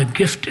come by the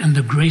gift and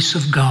the grace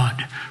of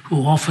God,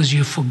 who offers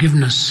you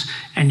forgiveness,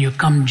 and you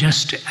come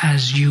just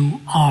as you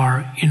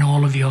are in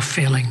all of your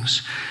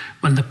failings.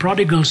 When the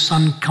prodigal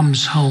son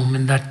comes home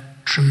in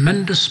that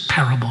tremendous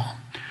parable,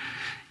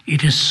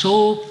 it is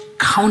so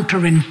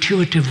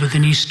counterintuitive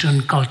within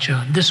Eastern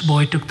culture. This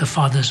boy took the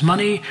father's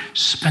money,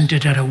 spent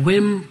it at a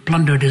whim,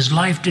 plundered his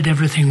life, did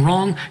everything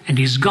wrong, and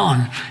he's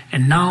gone.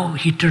 And now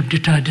he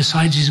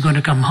decides he's going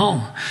to come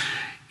home.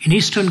 In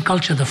Eastern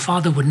culture, the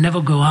father would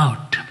never go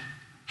out.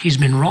 He's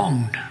been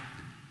wronged.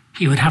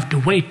 He would have to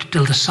wait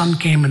till the son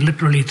came and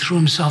literally threw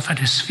himself at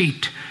his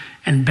feet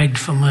and begged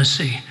for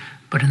mercy.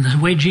 But in the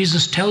way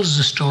Jesus tells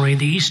the story,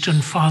 the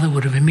Eastern father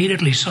would have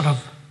immediately sort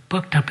of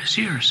perked up his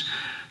ears.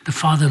 The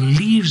father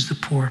leaves the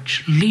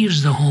porch,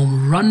 leaves the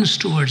home, runs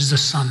towards the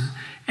son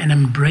and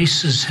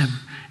embraces him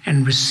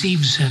and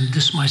receives him.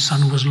 This my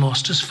son was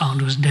lost is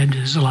found, was dead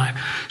is alive.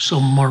 So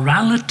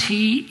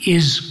morality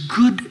is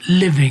good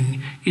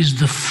living, is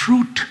the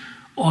fruit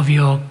of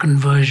your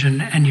conversion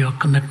and your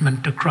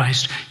commitment to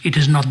Christ. It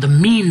is not the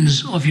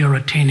means of your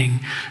attaining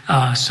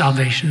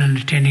salvation and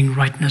attaining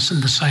rightness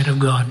in the sight of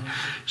God.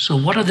 So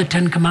what are the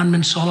 10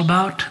 Commandments all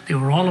about? They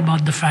were all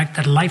about the fact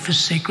that life is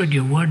sacred,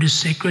 your word is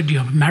sacred,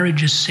 your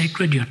marriage is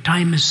sacred, your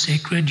time is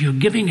sacred, your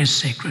giving is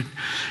sacred.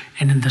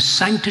 And in the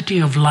sanctity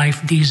of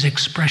life, these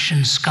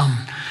expressions come.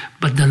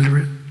 But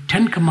the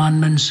 10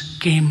 Commandments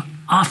came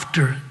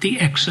after the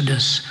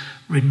Exodus.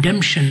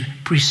 Redemption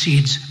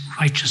precedes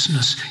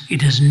righteousness.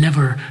 It is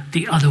never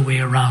the other way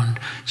around.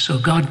 So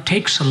God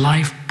takes a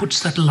life,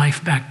 puts that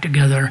life back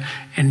together,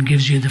 and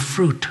gives you the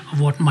fruit of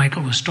what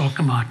Michael was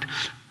talking about.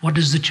 What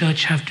does the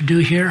church have to do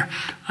here?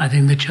 I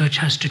think the church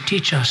has to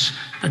teach us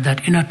that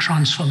that inner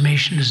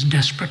transformation is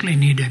desperately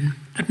needed.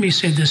 Let me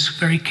say this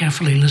very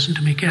carefully. Listen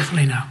to me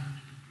carefully now.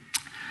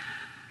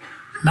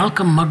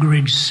 Malcolm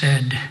Muggeridge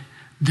said,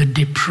 "The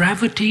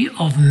depravity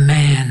of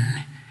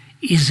man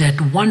is at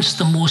once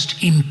the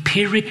most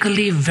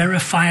empirically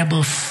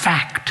verifiable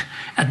fact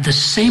at the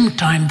same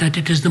time that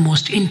it is the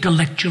most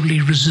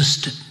intellectually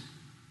resisted."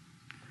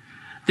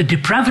 The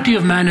depravity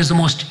of man is the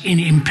most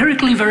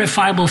empirically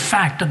verifiable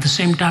fact at the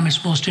same time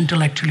it's most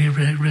intellectually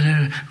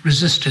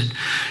resisted.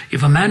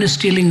 If a man is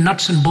stealing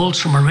nuts and bolts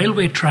from a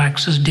railway track,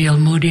 says Dale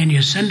Moody, and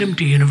you send him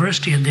to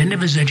university, at the end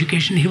of his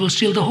education, he will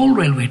steal the whole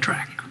railway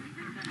track.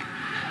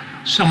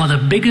 Some of the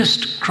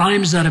biggest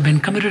crimes that have been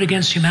committed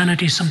against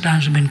humanity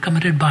sometimes have been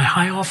committed by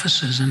high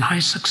officers and high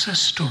success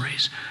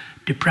stories.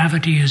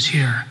 Depravity is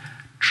here.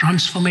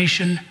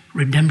 Transformation,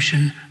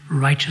 redemption,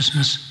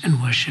 righteousness,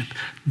 and worship.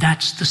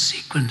 That's the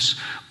sequence.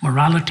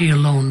 Morality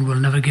alone will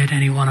never get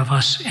any one of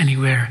us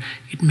anywhere.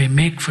 It may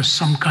make for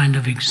some kind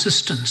of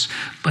existence,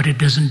 but it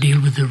doesn't deal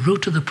with the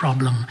root of the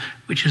problem,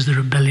 which is the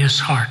rebellious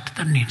heart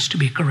that needs to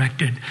be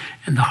corrected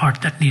and the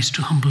heart that needs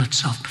to humble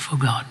itself before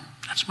God.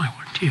 That's my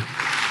word to you.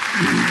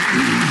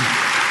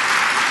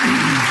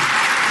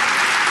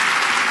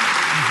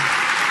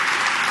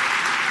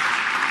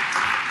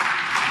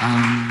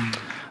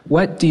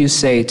 What do you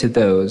say to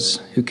those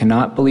who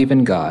cannot believe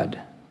in God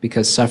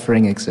because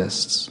suffering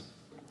exists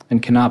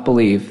and cannot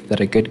believe that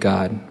a good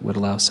God would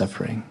allow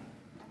suffering?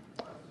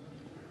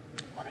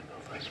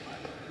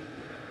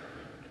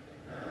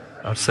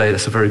 I would say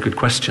that's a very good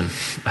question.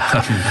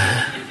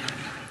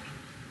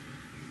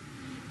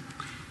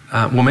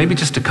 Well, maybe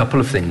just a couple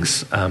of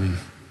things,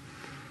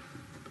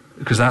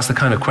 because that's the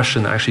kind of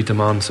question that actually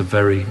demands a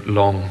very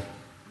long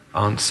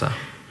answer.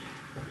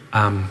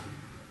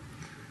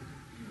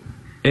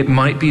 It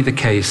might be the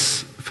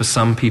case for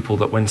some people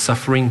that when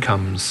suffering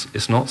comes,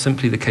 it's not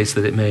simply the case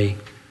that it may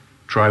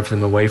drive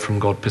them away from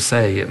God per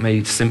se. It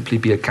may simply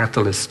be a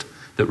catalyst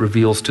that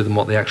reveals to them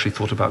what they actually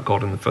thought about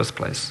God in the first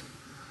place.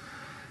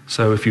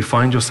 So if you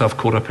find yourself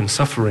caught up in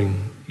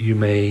suffering, you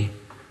may,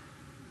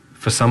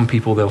 for some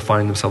people, they'll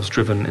find themselves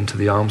driven into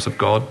the arms of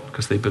God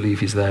because they believe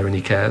He's there and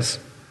He cares.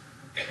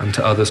 And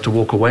to others to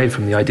walk away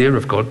from the idea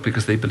of God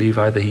because they believe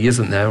either He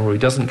isn't there or He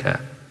doesn't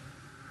care.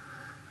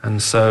 And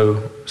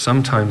so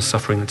sometimes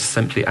suffering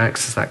simply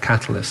acts as that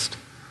catalyst.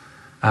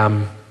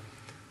 Let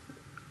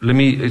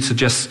me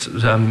suggest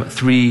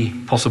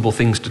 3 possible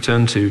things to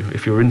turn to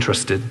if you're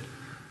interested.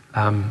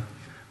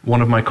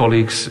 One of my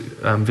colleagues,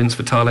 Vince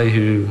Vitale,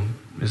 who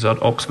is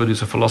at Oxford,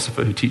 who's a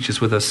philosopher who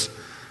teaches with us,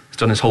 has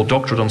done his whole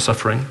doctorate on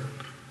suffering.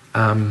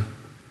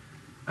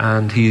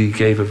 And he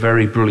gave a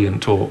very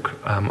brilliant talk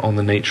on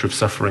the nature of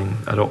suffering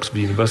at Oxford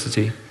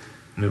University.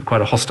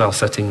 Quite a hostile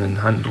setting and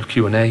handled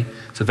Q&A.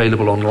 It's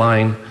available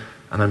online,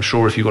 and I'm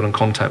sure if you got in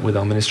contact with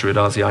our ministry at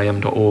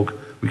RZIM.org,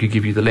 we could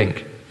give you the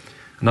link.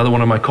 Another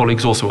one of my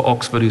colleagues, also at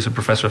Oxford, who's a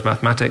professor of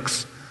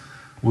mathematics,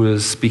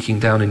 was speaking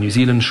down in New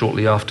Zealand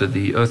shortly after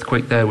the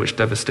earthquake there, which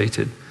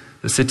devastated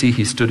the city.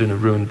 He stood in a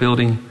ruined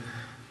building,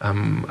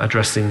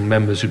 addressing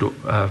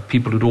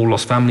people who'd all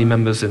lost family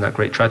members in that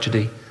great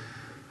tragedy,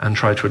 and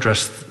tried to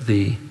address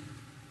the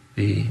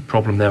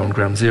problem there on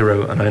ground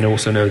zero. And I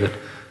also know that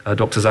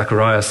Dr.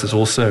 Zacharias is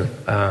also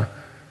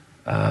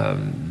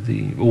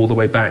all the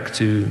way back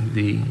to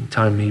the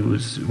time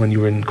when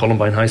you were in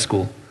Columbine High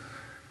School.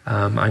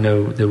 I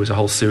know there was a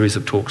whole series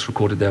of talks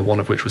recorded there, one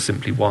of which was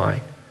simply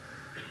why.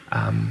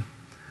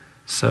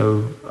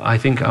 So I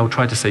think I'll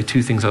try to say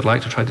 2 things. I'd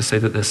like to try to say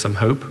that there's some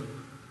hope,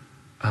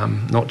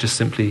 not just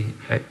simply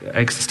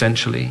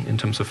existentially in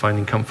terms of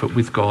finding comfort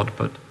with God,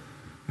 but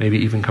maybe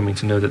even coming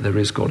to know that there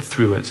is God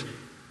through it.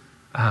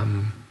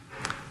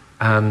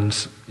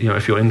 And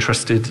if you're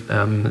interested,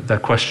 their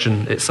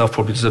question itself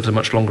probably deserves a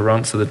much longer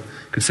answer that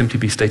could simply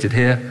be stated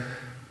here.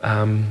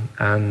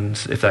 And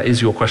if that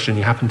is your question,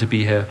 you happen to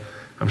be here,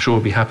 I'm sure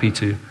we'll be happy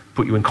to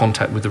put you in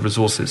contact with the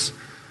resources.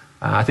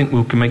 I think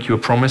we can make you a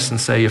promise and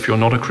say if you're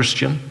not a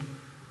Christian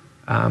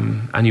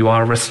and you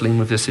are wrestling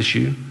with this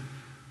issue,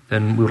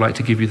 then we would like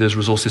to give you those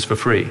resources for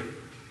free.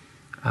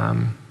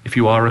 If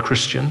you are a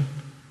Christian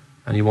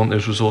and you want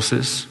those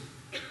resources,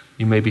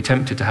 you may be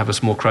tempted to have a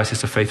small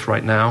crisis of faith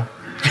right now.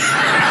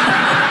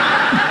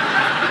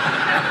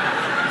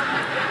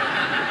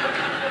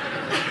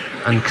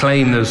 And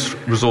claim those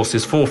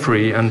resources for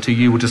free, and to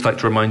you, we'd just like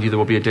to remind you there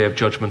will be a day of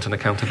judgment and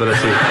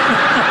accountability.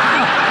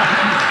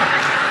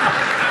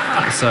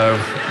 So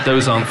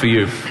those aren't for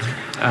you.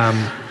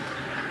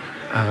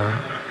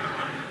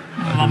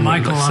 Well,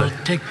 Michael, I'll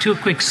take 2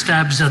 quick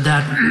stabs at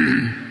that.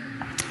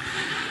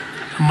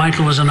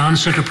 Michael was an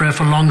answer to prayer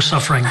for long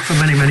suffering for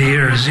many, many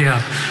years,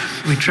 yeah.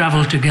 We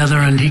travel together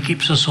and he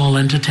keeps us all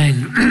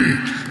entertained.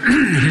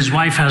 His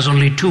wife has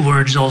only 2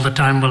 words all the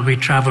time while we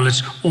travel.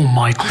 It's, oh,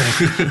 Michael,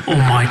 oh,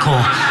 Michael.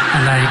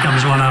 And then he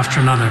comes one after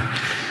another.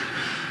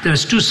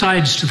 There's 2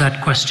 sides to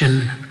that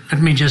question.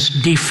 Let me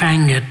just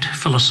defang it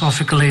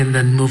philosophically and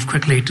then move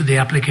quickly to the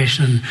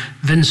application.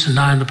 Vince and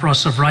I are in the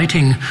process of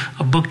writing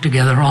a book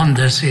together on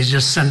this. He's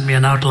just sent me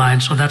an outline,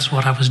 so that's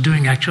what I was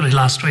doing actually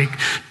last week,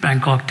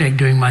 Bangkok Tech,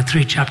 doing my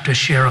 3-chapter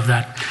share of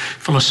that.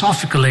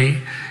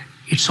 Philosophically,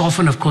 it's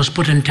often, of course,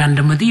 put in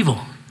tandem with evil.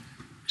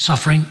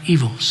 Suffering,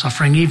 evil.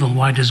 Suffering, evil.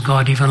 Why does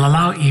God even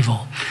allow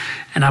evil?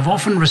 And I've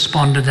often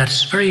responded that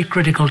it's very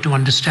critical to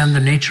understand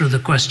the nature of the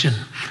question.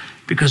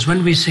 Because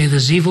when we say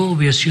there's evil,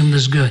 we assume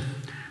there's good.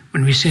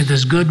 When we say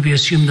there's good, we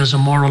assume there's a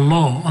moral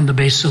law on the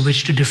basis of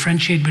which to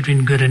differentiate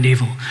between good and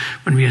evil.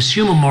 When we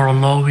assume a moral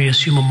law, we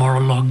assume a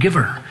moral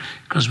lawgiver.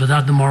 Because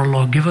without the moral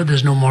lawgiver,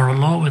 there's no moral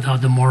law.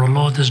 Without the moral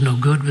law, there's no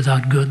good.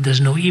 Without good,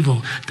 there's no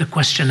evil. The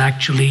question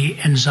actually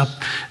ends up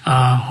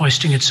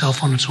hoisting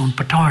itself on its own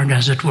petard,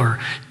 as it were.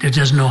 It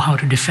doesn't know how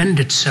to defend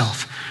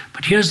itself.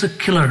 But here's the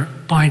killer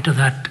point of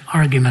that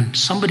argument.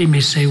 Somebody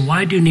may say,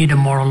 why do you need a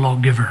moral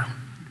lawgiver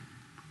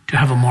to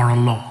have a moral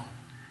law?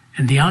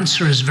 And the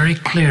answer is very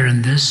clear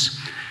in this.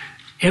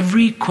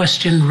 Every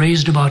question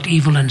raised about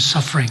evil and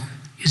suffering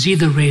is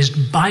either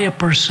raised by a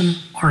person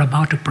or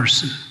about a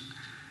person,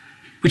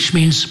 which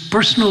means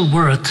personal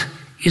worth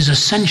is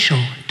essential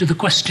to the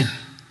question.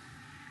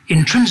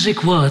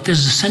 Intrinsic worth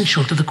is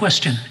essential to the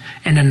question.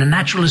 And in a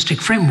naturalistic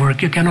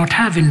framework, you cannot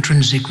have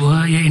intrinsic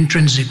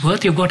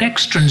worth. You've got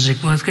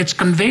extrinsic worth. It's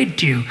conveyed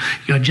to you.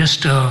 You're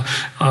just a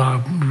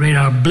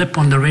radar blip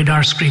on the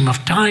radar screen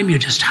of time. You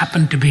just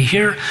happen to be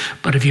here.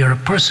 But if you're a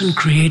person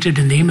created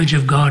in the image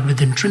of God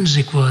with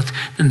intrinsic worth,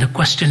 then the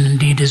question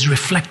indeed is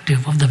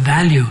reflective of the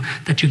value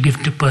that you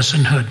give to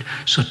personhood.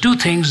 So 2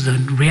 things, the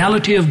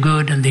reality of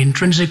good and the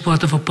intrinsic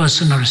worth of a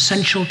person are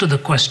essential to the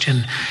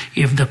question.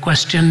 If the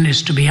question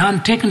is to be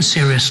taken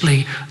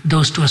seriously,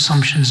 those 2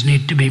 assumptions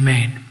need to be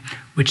made,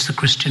 which the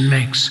Christian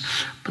makes.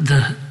 But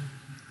the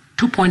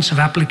 2 points of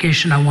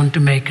application I want to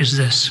make is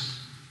this.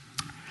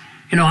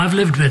 I've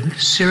lived with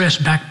serious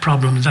back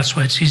problems. That's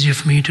why it's easier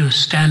for me to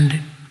stand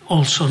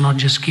also, not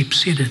just keep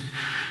seated.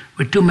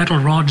 With 2 metal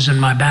rods in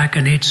my back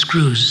and 8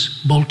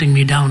 screws bolting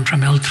me down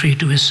from L3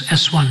 to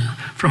S1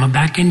 from a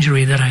back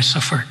injury that I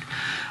suffered.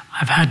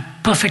 I've had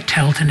perfect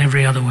health in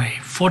every other way.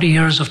 40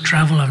 years of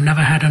travel. I've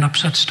never had an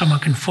upset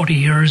stomach in 40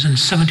 years in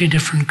 70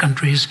 different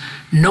countries.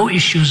 No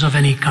issues of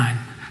any kind.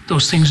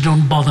 Those things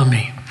don't bother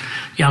me.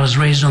 Yeah, I was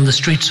raised on the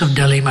streets of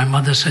Delhi. My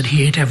mother said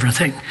he ate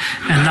everything,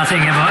 and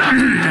nothing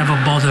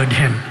ever bothered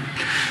him.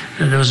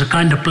 There was a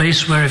kind of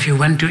place where if you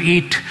went to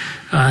eat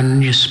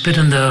and you spit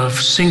in the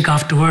sink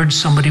afterwards,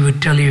 somebody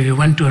would tell you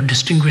went to a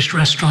distinguished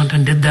restaurant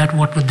and did that,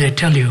 what would they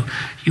tell you?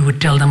 You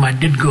would tell them I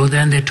did go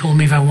there and they told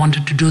me if I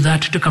wanted to do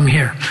that to come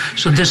here.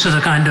 So this is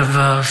the kind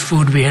of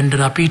food we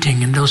ended up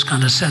eating in those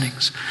kind of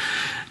settings.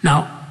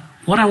 Now,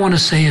 what I want to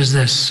say is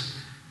this.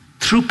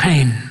 Through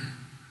pain,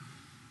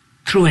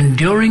 through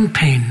enduring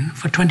pain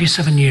for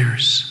 27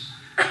 years,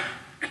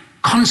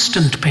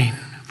 constant pain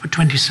for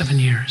 27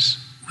 years,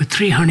 with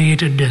 3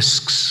 herniated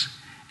discs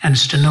and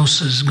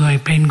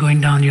stenosis, pain going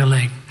down your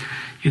leg.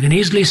 You can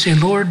easily say,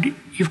 Lord,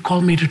 you've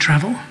called me to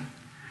travel.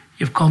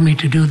 You've called me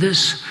to do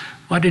this.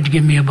 Why did you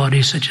give me a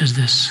body such as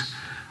this?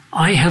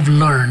 I have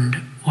learned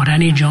what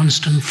Annie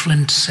Johnston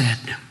Flint said,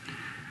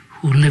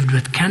 who lived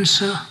with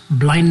cancer,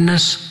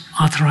 blindness,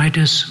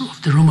 arthritis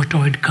of the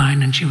rheumatoid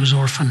kind, and she was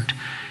orphaned.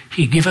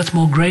 He giveth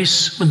more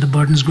grace when the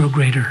burdens grow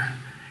greater.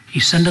 He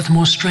sendeth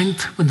more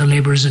strength when the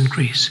labors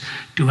increase.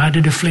 To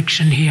added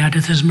affliction he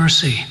addeth his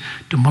mercy.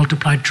 To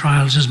multiplied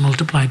trials his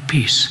multiplied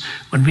peace.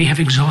 When we have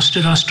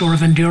exhausted our store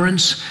of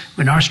endurance,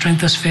 when our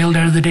strength has failed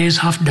ere the day is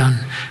half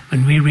done,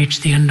 when we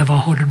reach the end of our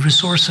hoarded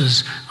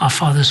resources, our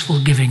Father's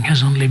full giving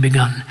has only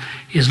begun.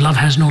 His love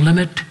has no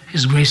limit,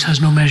 his grace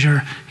has no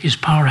measure, his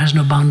power has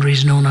no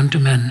boundaries known unto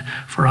men.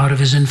 For out of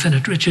his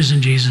infinite riches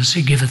in Jesus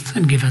he giveth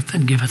and giveth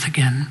and giveth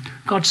again.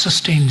 God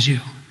sustains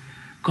you.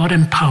 God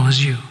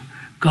empowers you.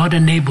 God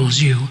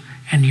enables you,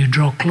 and you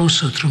draw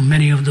closer through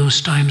many of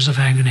those times of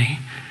agony.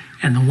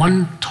 And the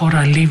one thought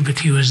I leave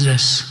with you is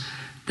this.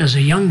 There's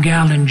a young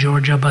gal in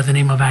Georgia by the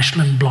name of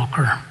Ashlyn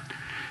Blocker.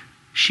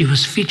 She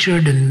was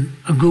featured in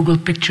a Google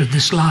picture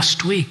this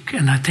last week,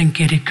 and I think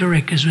Katie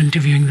Couric is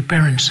interviewing the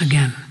parents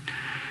again.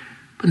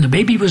 When the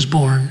baby was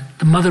born,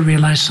 the mother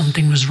realized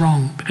something was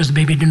wrong because the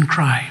baby didn't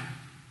cry.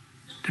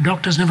 The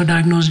doctors never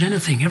diagnosed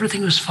anything.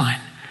 Everything was fine.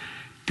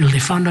 Till they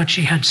found out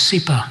she had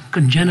CIPA,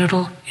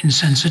 congenital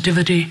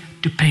insensitivity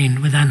to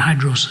pain with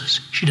anhidrosis.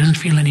 She doesn't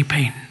feel any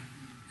pain.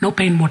 No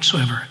pain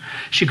whatsoever.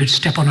 She could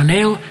step on a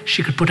nail,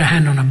 she could put a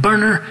hand on a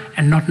burner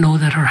and not know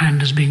that her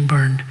hand is being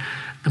burned.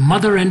 The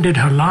mother ended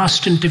her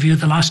last interview,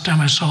 the last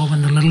time I saw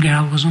when the little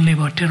gal was only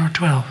about 10 or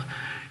 12.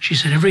 She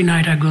said, every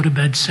night I go to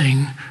bed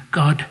saying,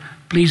 God,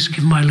 please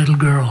give my little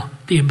girl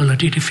the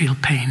ability to feel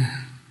pain.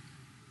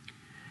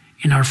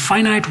 In our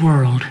finite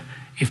world,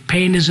 if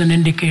pain is an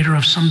indicator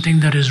of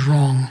something that is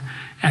wrong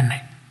and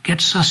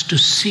gets us to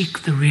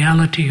seek the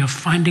reality of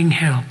finding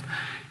help,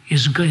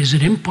 is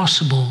it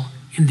impossible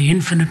in the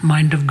infinite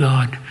mind of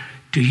God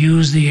to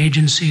use the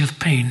agency of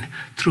pain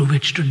through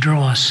which to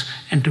draw us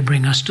and to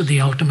bring us to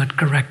the ultimate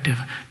corrective?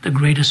 The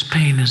greatest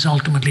pain is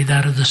ultimately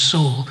that of the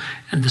soul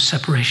and the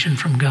separation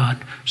from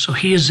God. So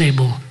he is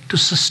able to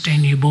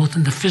sustain you both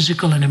in the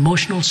physical and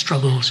emotional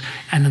struggles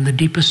and in the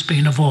deepest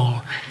pain of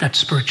all, that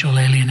spiritual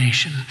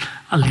alienation.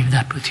 I'll leave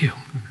that with you.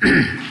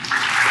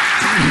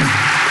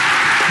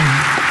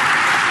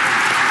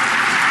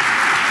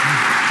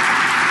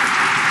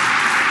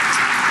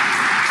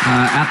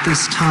 At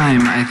this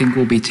time, I think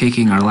we'll be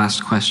taking our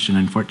last question,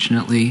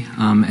 unfortunately,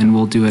 and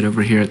we'll do it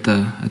over here at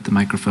the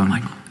microphone.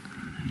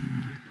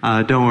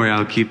 Don't worry,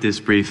 I'll keep this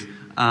brief.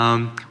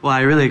 Well,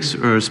 I really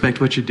respect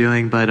what you're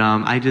doing, but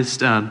I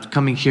just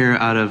coming here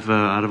out of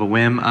a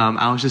whim.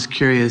 I was just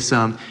curious.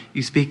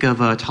 You speak of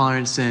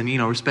tolerance and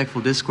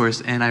respectful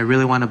discourse, and I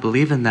really want to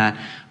believe in that.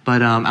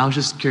 But I was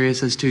just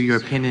curious as to your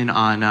opinion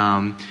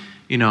on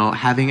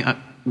having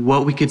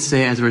what we could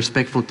say as a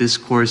respectful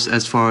discourse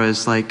as far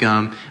as like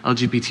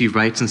LGBT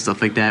rights and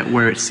stuff like that,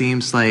 where it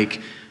seems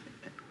like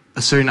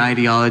a certain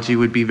ideology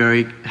would be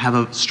have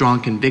a strong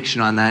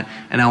conviction on that,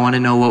 and I want to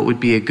know what would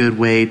be a good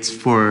way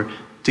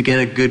to get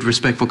a good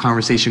respectful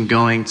conversation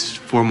going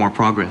for more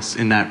progress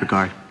in that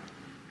regard.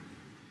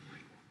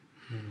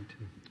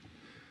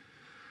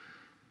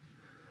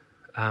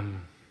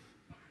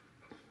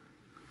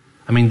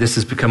 I mean, this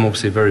has become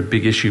obviously a very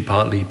big issue,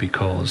 partly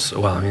because,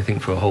 I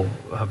think for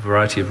a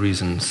variety of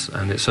reasons,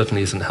 and it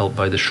certainly isn't helped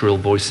by the shrill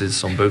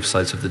voices on both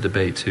sides of the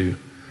debate who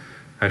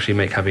actually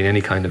make having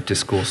any kind of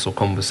discourse or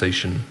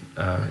conversation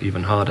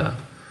even harder.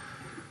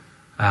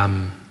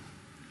 I'm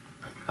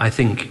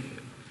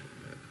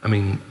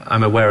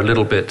aware a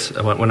little bit,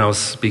 when I was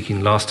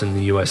speaking last in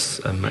the US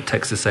at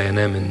Texas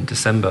A&M in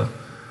December,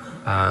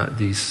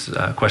 these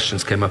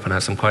questions came up, and I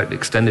had some quite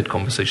extended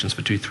conversations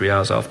for 2-3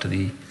 hours after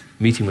the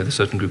meeting with a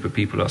certain group of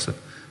people.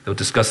 They'll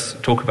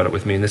talk about it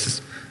with me, and this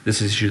is the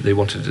issue they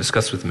wanted to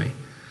discuss with me.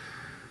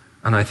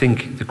 And I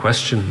think the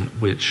question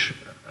which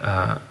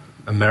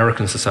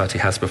American society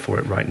has before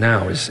it right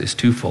now is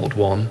twofold.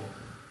 One,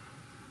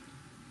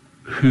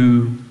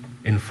 who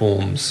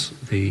informs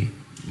the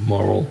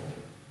moral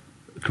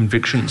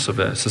convictions of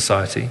a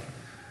society,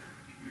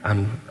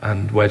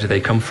 and where do they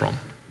come from?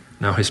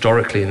 Now,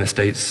 historically in the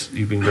States,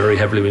 you've been very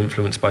heavily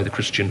influenced by the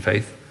Christian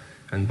faith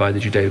and by the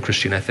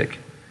Judeo-Christian ethic.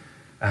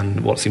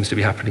 And what seems to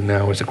be happening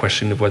now is a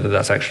question of whether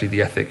that's actually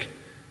the ethic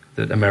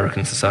that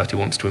American society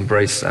wants to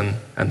embrace and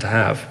to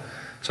have.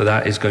 So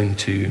that's going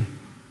to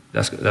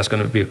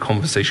be a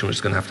conversation which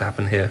is going to have to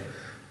happen here,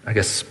 I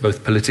guess,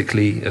 both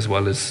politically as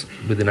well as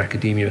within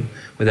academia and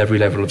with every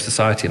level of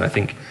society. And I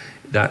think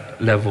that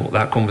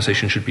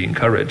conversation should be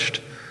encouraged.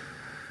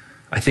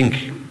 I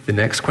think the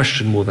next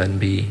question will then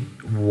be,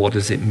 what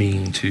does it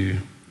mean to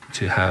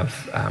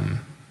have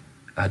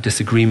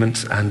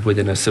disagreement, and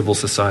within a civil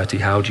society,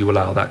 how do you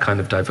allow that kind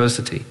of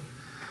diversity?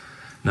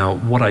 Now,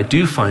 what I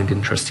do find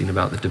interesting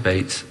about the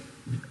debate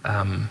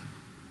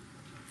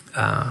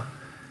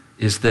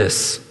is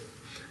this.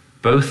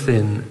 Both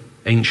in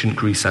ancient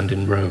Greece and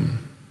in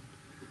Rome,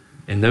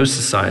 in those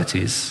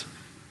societies,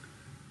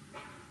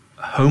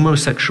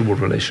 homosexual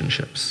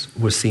relationships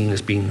were seen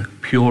as being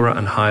purer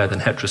and higher than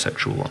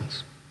heterosexual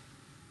ones.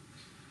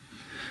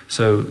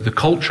 So the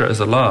culture as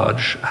a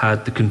large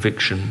had the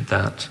conviction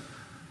that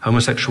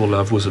homosexual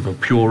love was of a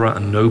purer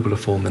and nobler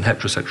form than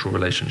heterosexual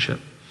relationship.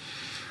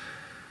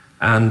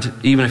 And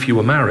even if you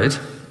were married,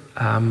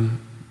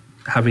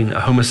 having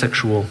a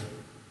homosexual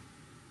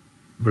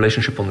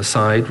relationship on the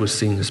side was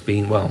seen as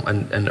being,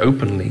 and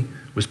openly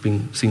was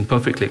being seen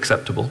perfectly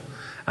acceptable.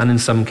 And in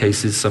some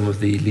cases, some of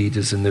the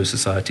leaders in those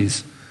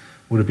societies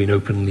would have been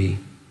openly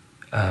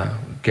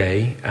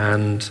gay,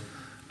 and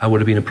would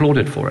have been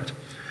applauded for it.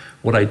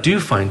 What I do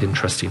find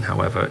interesting,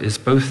 however, is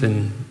both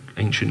in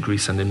ancient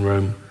Greece and in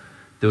Rome,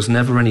 there was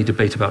never any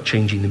debate about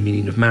changing the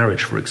meaning of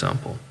marriage, for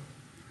example.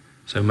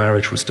 So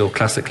marriage was still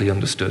classically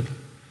understood.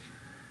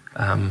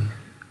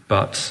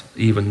 But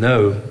even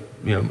though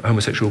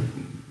homosexual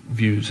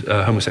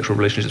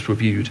relationships were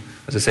viewed,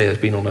 as I say, as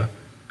being on a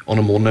on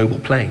a more noble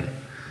plane.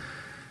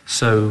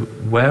 So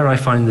where I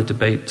find the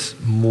debate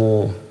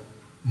more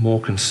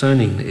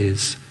concerning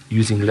is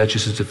using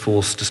legislative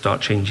force to start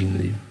changing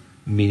the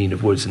meaning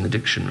of words in the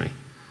dictionary.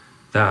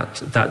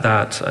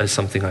 That is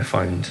something I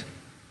find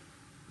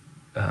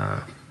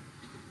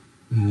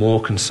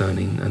more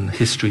concerning, and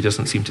history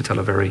doesn't seem to tell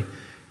a very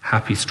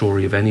happy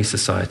story of any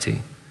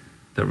society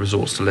that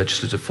resorts to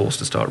legislative force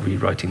to start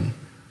rewriting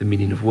the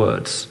meaning of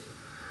words.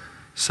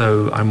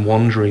 So I'm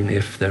wondering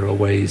if there are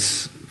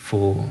ways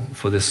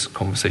for this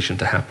conversation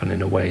to happen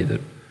in a way that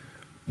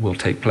will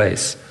take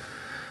place,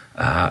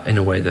 in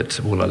a way that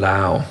will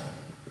allow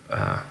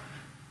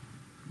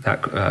as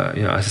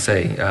I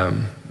say,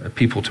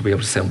 people to be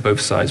able to say on both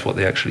sides what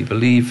they actually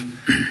believe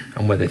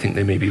and where they think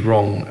they may be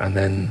wrong, and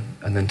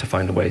then to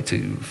find a way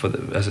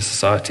as a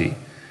society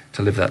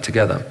to live that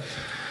together.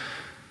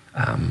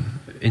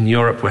 In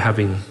Europe, we're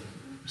having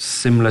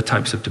similar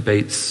types of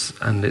debates,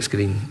 and it's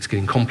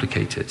getting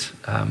complicated.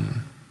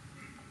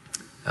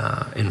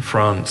 In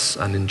France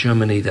and in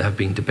Germany, there have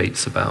been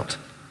debates about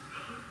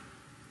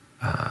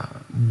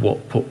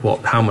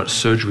how much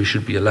surgery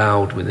should be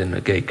allowed within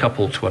a gay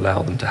couple to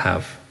allow them to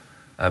have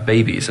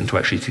babies and to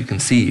actually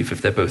conceive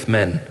if they're both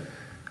men,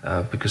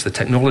 because the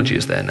technology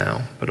is there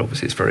now, but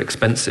obviously it's very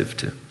expensive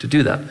to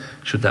do that.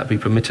 Should that be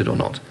permitted or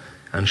not?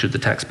 And should the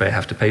taxpayer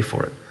have to pay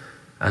for it?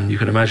 And you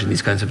can imagine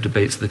these kinds of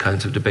debates are the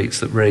kinds of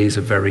debates that raise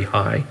a very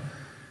high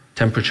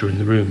temperature in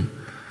the room.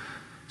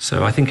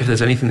 So I think if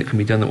there's anything that can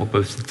be done that will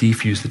both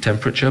defuse the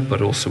temperature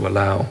but also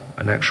allow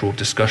an actual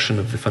discussion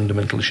of the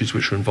fundamental issues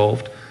which are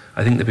involved,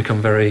 I think they become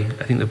very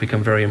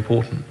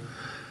important.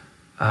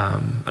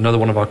 Another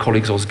one of our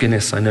colleagues, Os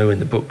Guinness, I know in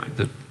the book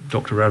that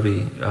Dr.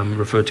 Ravi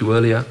referred to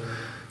earlier,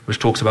 which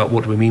talks about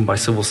what we mean by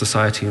civil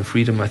society and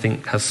freedom, I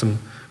think has some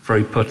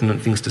very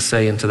pertinent things to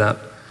say into that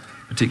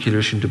particular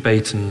issue and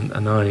debate,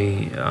 and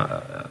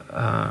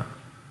I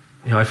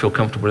feel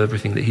comfortable with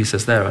everything that he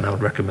says there, and I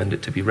would recommend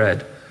it to be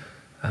read.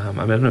 I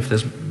don't know if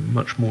there's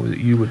much more that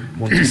you would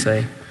want to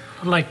say.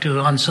 I'd like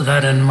to answer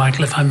that, and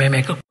Michael, if I may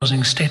make a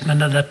closing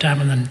statement at that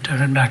time and then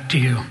turn it back to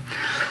you.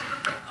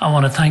 I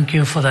want to thank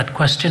you for that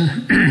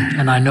question,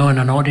 and I know in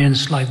an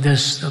audience like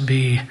this there'll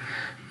be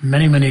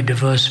many, many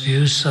diverse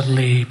views,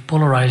 certainly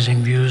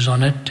polarizing views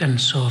on it, and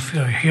so if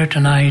you're here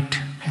tonight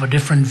of a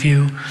different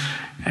view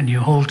and you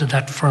hold to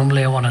that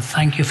firmly, I want to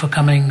thank you for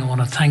coming. I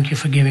want to thank you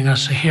for giving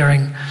us a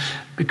hearing,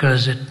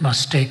 because it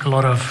must take a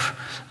lot of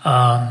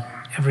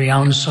every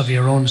ounce of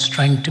your own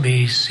strength to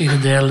be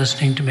seated there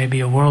listening to maybe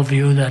a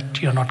worldview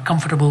that you're not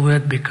comfortable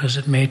with, because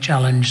it may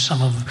challenge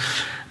some of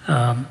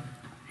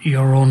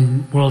your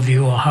own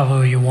worldview or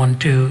however you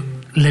want to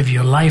live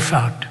your life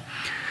out.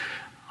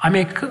 I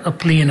make a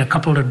plea in a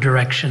couple of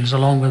directions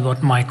along with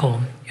what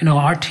Michael.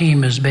 Our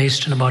team is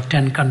based in about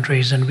 10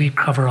 countries, and we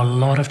cover a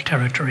lot of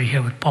territory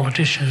here with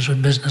politicians,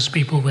 with business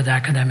people, with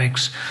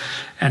academics.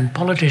 And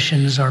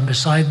politicians are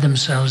beside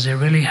themselves. They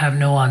really have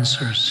no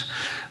answers.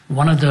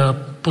 One of the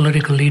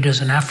political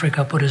leaders in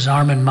Africa put his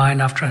arm in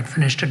mine after I'd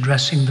finished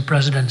addressing the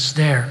presidents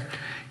there.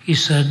 He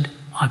said,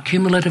 "Our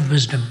cumulative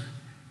wisdom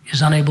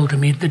is unable to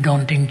meet the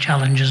daunting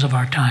challenges of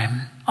our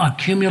time. Our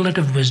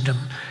cumulative wisdom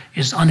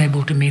is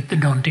unable to meet the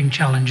daunting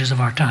challenges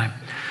of our time."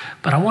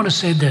 But I want to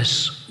say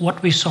this: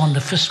 what we saw on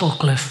the fiscal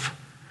cliff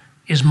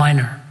is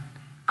minor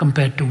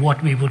compared to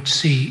what we would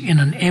see in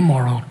an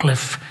amoral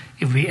cliff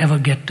if we ever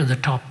get to the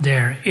top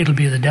there. It'll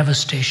be the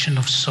devastation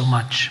of so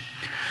much.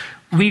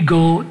 We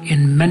go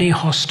in many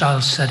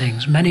hostile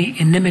settings, many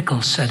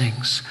inimical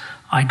settings.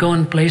 I go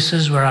in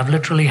places where I've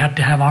literally had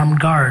to have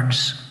armed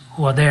guards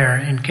who are there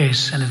in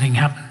case anything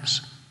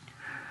happens.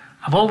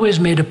 I've always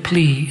made a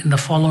plea in the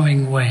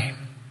following way.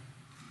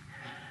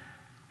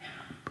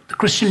 The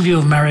Christian view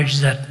of marriage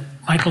that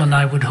Michael and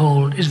I would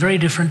hold is very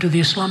different to the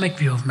Islamic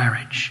view of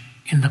marriage.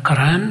 In the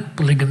Quran,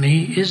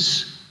 polygamy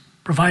is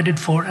provided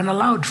for and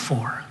allowed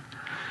for,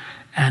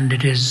 and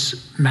it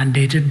is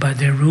mandated by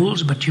their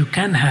rules, but you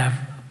can have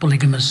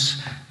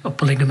a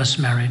polygamous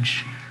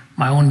marriage.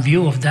 My own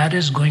view of that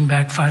is going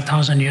back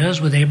 5,000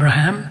 years with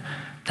Abraham.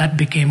 That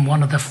became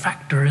one of the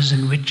factors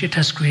in which it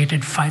has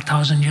created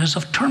 5,000 years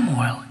of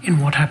turmoil in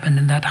what happened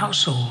in that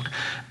household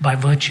by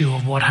virtue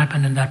of what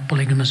happened in that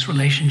polygamous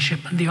relationship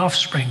and the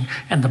offspring.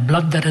 And the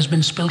blood that has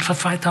been spilled for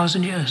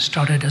 5,000 years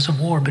started as a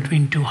war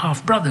between two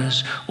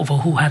half-brothers over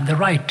who had the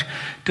right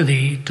to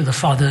the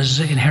father's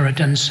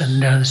inheritance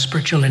and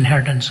spiritual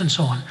inheritance and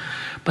so on.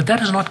 But that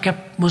has not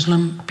kept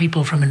Muslim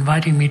people from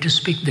inviting me to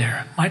speak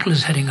there. Michael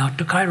is heading out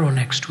to Cairo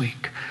next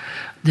week.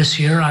 This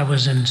year I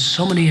was in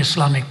so many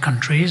Islamic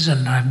countries,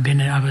 and I've been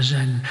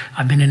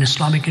in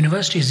Islamic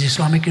universities. The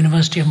Islamic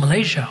University of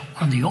Malaysia,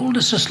 one of the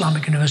oldest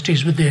Islamic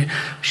universities, with the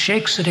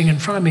sheikh sitting in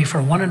front of me for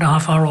a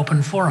 1.5-hour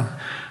open forum.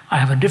 I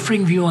have a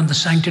differing view on the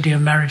sanctity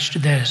of marriage to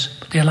theirs,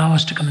 but they allow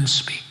us to come and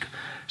speak.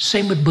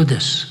 Same with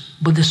Buddhists.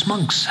 Buddhist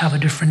monks have a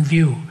different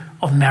view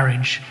of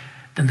marriage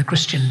than the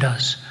Christian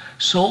does.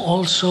 So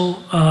also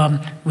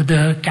with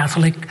the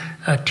Catholic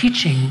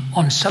teaching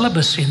on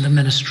celibacy in the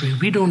ministry,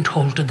 we don't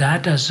hold to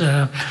that as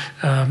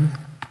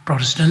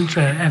Protestant,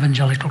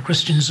 evangelical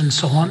Christians and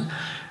so on.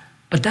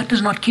 But that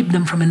does not keep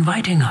them from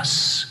inviting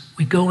us.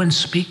 We go and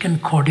speak,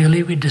 and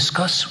cordially we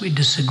discuss, we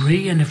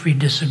disagree, and if we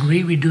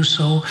disagree, we do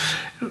so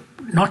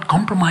not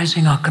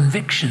compromising our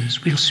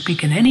convictions. We'll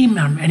speak in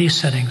any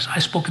settings. I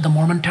spoke at the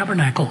Mormon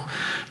Tabernacle,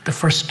 the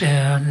first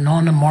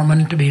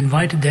non-Mormon to be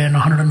invited there in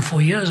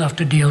 104 years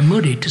after D.L.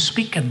 Moody, to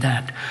speak at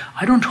that.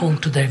 I don't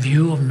hold to their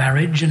view of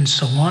marriage and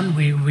so on.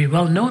 We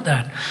well know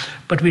that.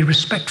 But we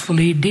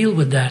respectfully deal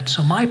with that.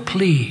 So my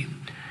plea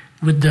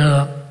with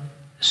the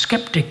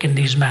skeptic in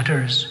these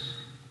matters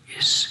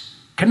is,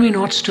 can we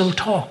not still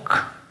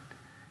talk?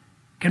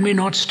 Can we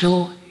not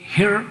still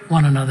hear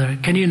one another?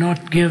 Can you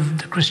not give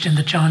the Christian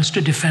the chance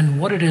to defend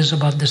what it is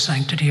about the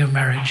sanctity of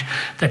marriage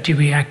that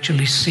we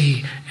actually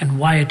see and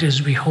why it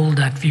is we hold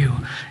that view?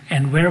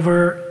 And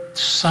wherever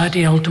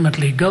society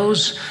ultimately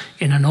goes,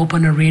 in an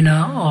open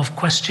arena of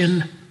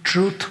question,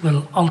 truth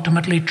will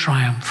ultimately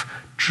triumph.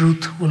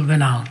 Truth will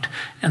win out,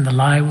 and the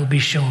lie will be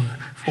shown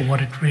for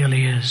what it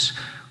really is.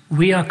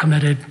 We are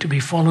committed to be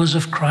followers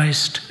of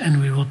Christ,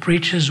 and we will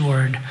preach His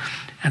word.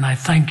 And I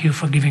thank you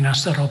for giving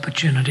us that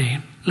opportunity.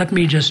 Let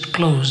me just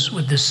close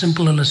with this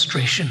simple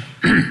illustration.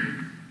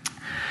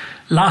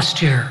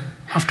 Last year,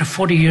 after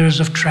 40 years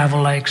of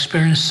travel, I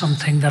experienced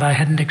something that I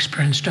hadn't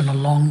experienced in a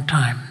long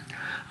time.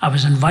 I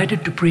was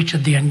invited to preach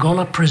at the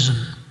Angola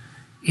prison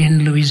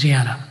in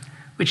Louisiana,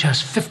 which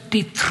has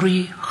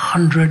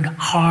 5,300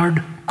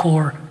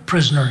 hardcore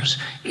prisoners.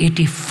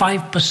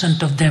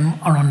 85% of them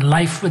are on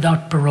life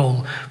without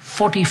parole.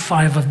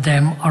 45 of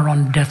them are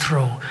on death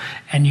row.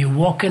 And you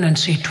walk in and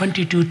see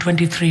 22,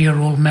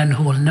 23-year-old men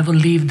who will never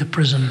leave the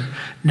prison,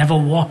 never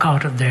walk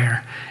out of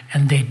there.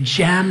 And they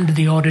jammed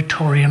the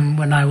auditorium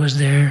when I was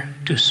there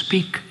to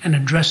speak and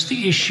address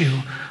the issue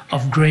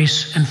of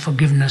grace and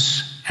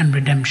forgiveness and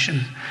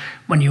redemption.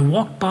 When you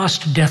walk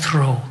past death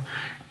row,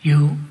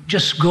 you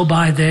just go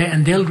by there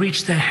and they'll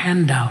reach their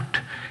hand out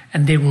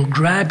and they will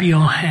grab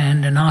your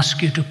hand and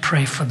ask you to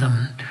pray for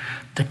them.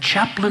 The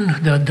chaplain,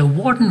 the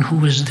warden who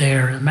was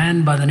there, a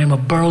man by the name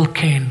of Burl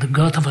Cain, the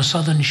girth of a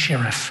southern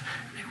sheriff,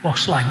 he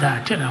walks like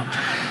that,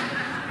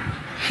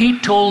 he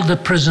told the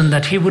prison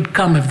that he would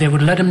come if they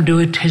would let him do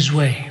it his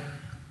way.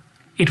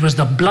 It was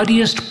the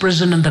bloodiest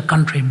prison in the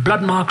country.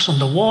 Blood marks on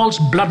the walls,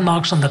 blood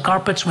marks on the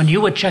carpets. When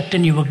you were checked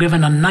in, you were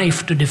given a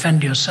knife to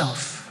defend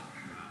yourself.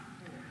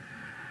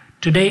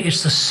 Today,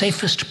 it's the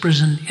safest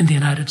prison in the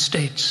United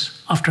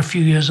States after a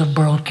few years of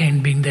Burl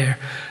Cain being there.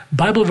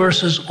 Bible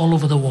verses all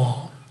over the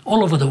wall.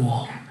 All over the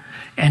wall.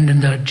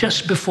 And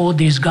just before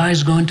these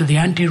guys go into the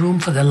anteroom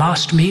for their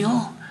last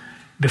meal,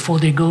 before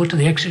they go to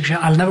the execution,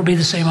 I'll never be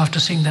the same after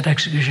seeing that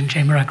execution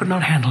chamber. I could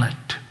not handle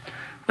it.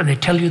 When they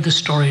tell you the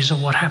stories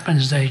of what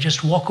happens, they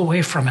just walk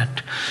away from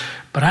it.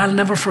 But I'll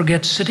never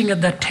forget sitting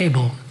at that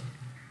table,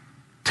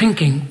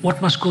 thinking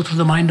what must go through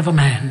the mind of a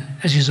man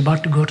as he's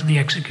about to go to the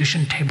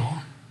execution table.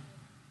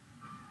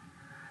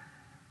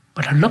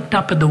 But I looked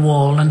up at the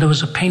wall and there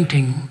was a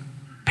painting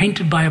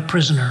painted by a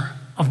prisoner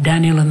of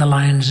Daniel in the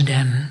lion's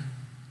den.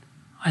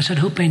 I said,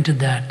 who painted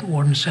that? The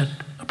warden said,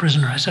 a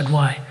prisoner. I said,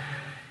 why?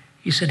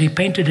 He said, he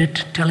painted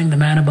it telling the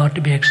man about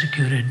to be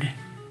executed,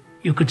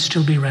 you could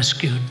still be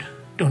rescued.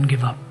 Don't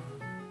give up.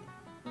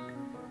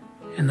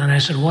 And then I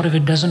said, what if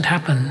it doesn't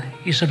happen?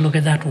 He said, look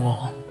at that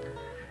wall.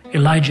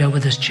 Elijah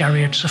with his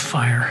chariots of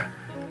fire,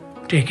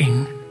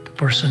 taking the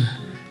person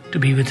to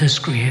be with his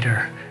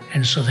Creator.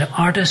 And so the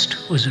artist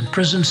who was in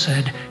prison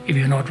said, if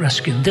you're not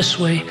rescued this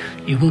way,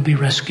 you will be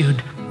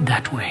rescued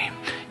that way.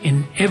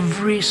 In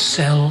every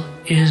cell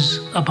is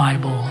a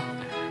Bible.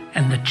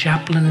 And the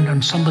chaplain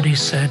and somebody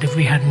said, if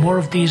we had more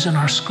of these in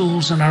our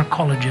schools and our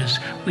colleges,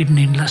 we'd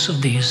need less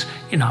of these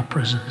in our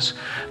prisons.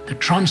 The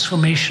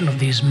transformation of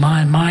these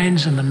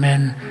minds and the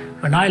men.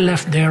 When I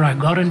left there, I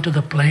got into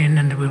the plane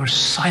and we were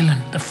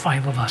silent, the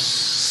five of us,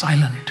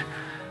 silent.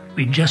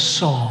 We just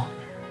saw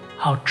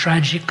how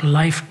tragic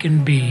life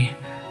can be,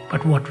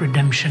 but what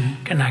redemption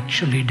can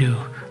actually do,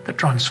 the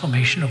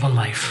transformation of a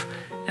life.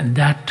 And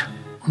that,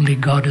 only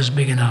God is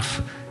big enough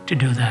to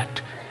do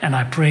that. And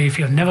I pray if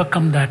you've never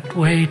come that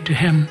way to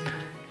Him,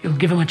 you'll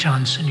give Him a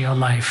chance in your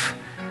life.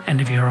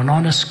 And if you're an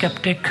honest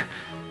skeptic,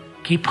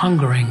 keep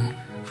hungering.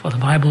 For the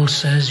Bible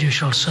says, you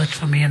shall search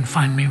for me and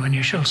find me when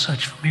you shall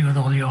search for me with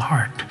all your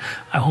heart.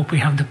 I hope we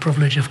have the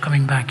privilege of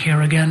coming back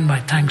here again. My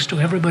thanks to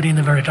everybody in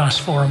the Veritas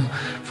Forum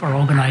for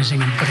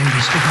organizing and putting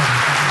this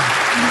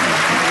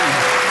together.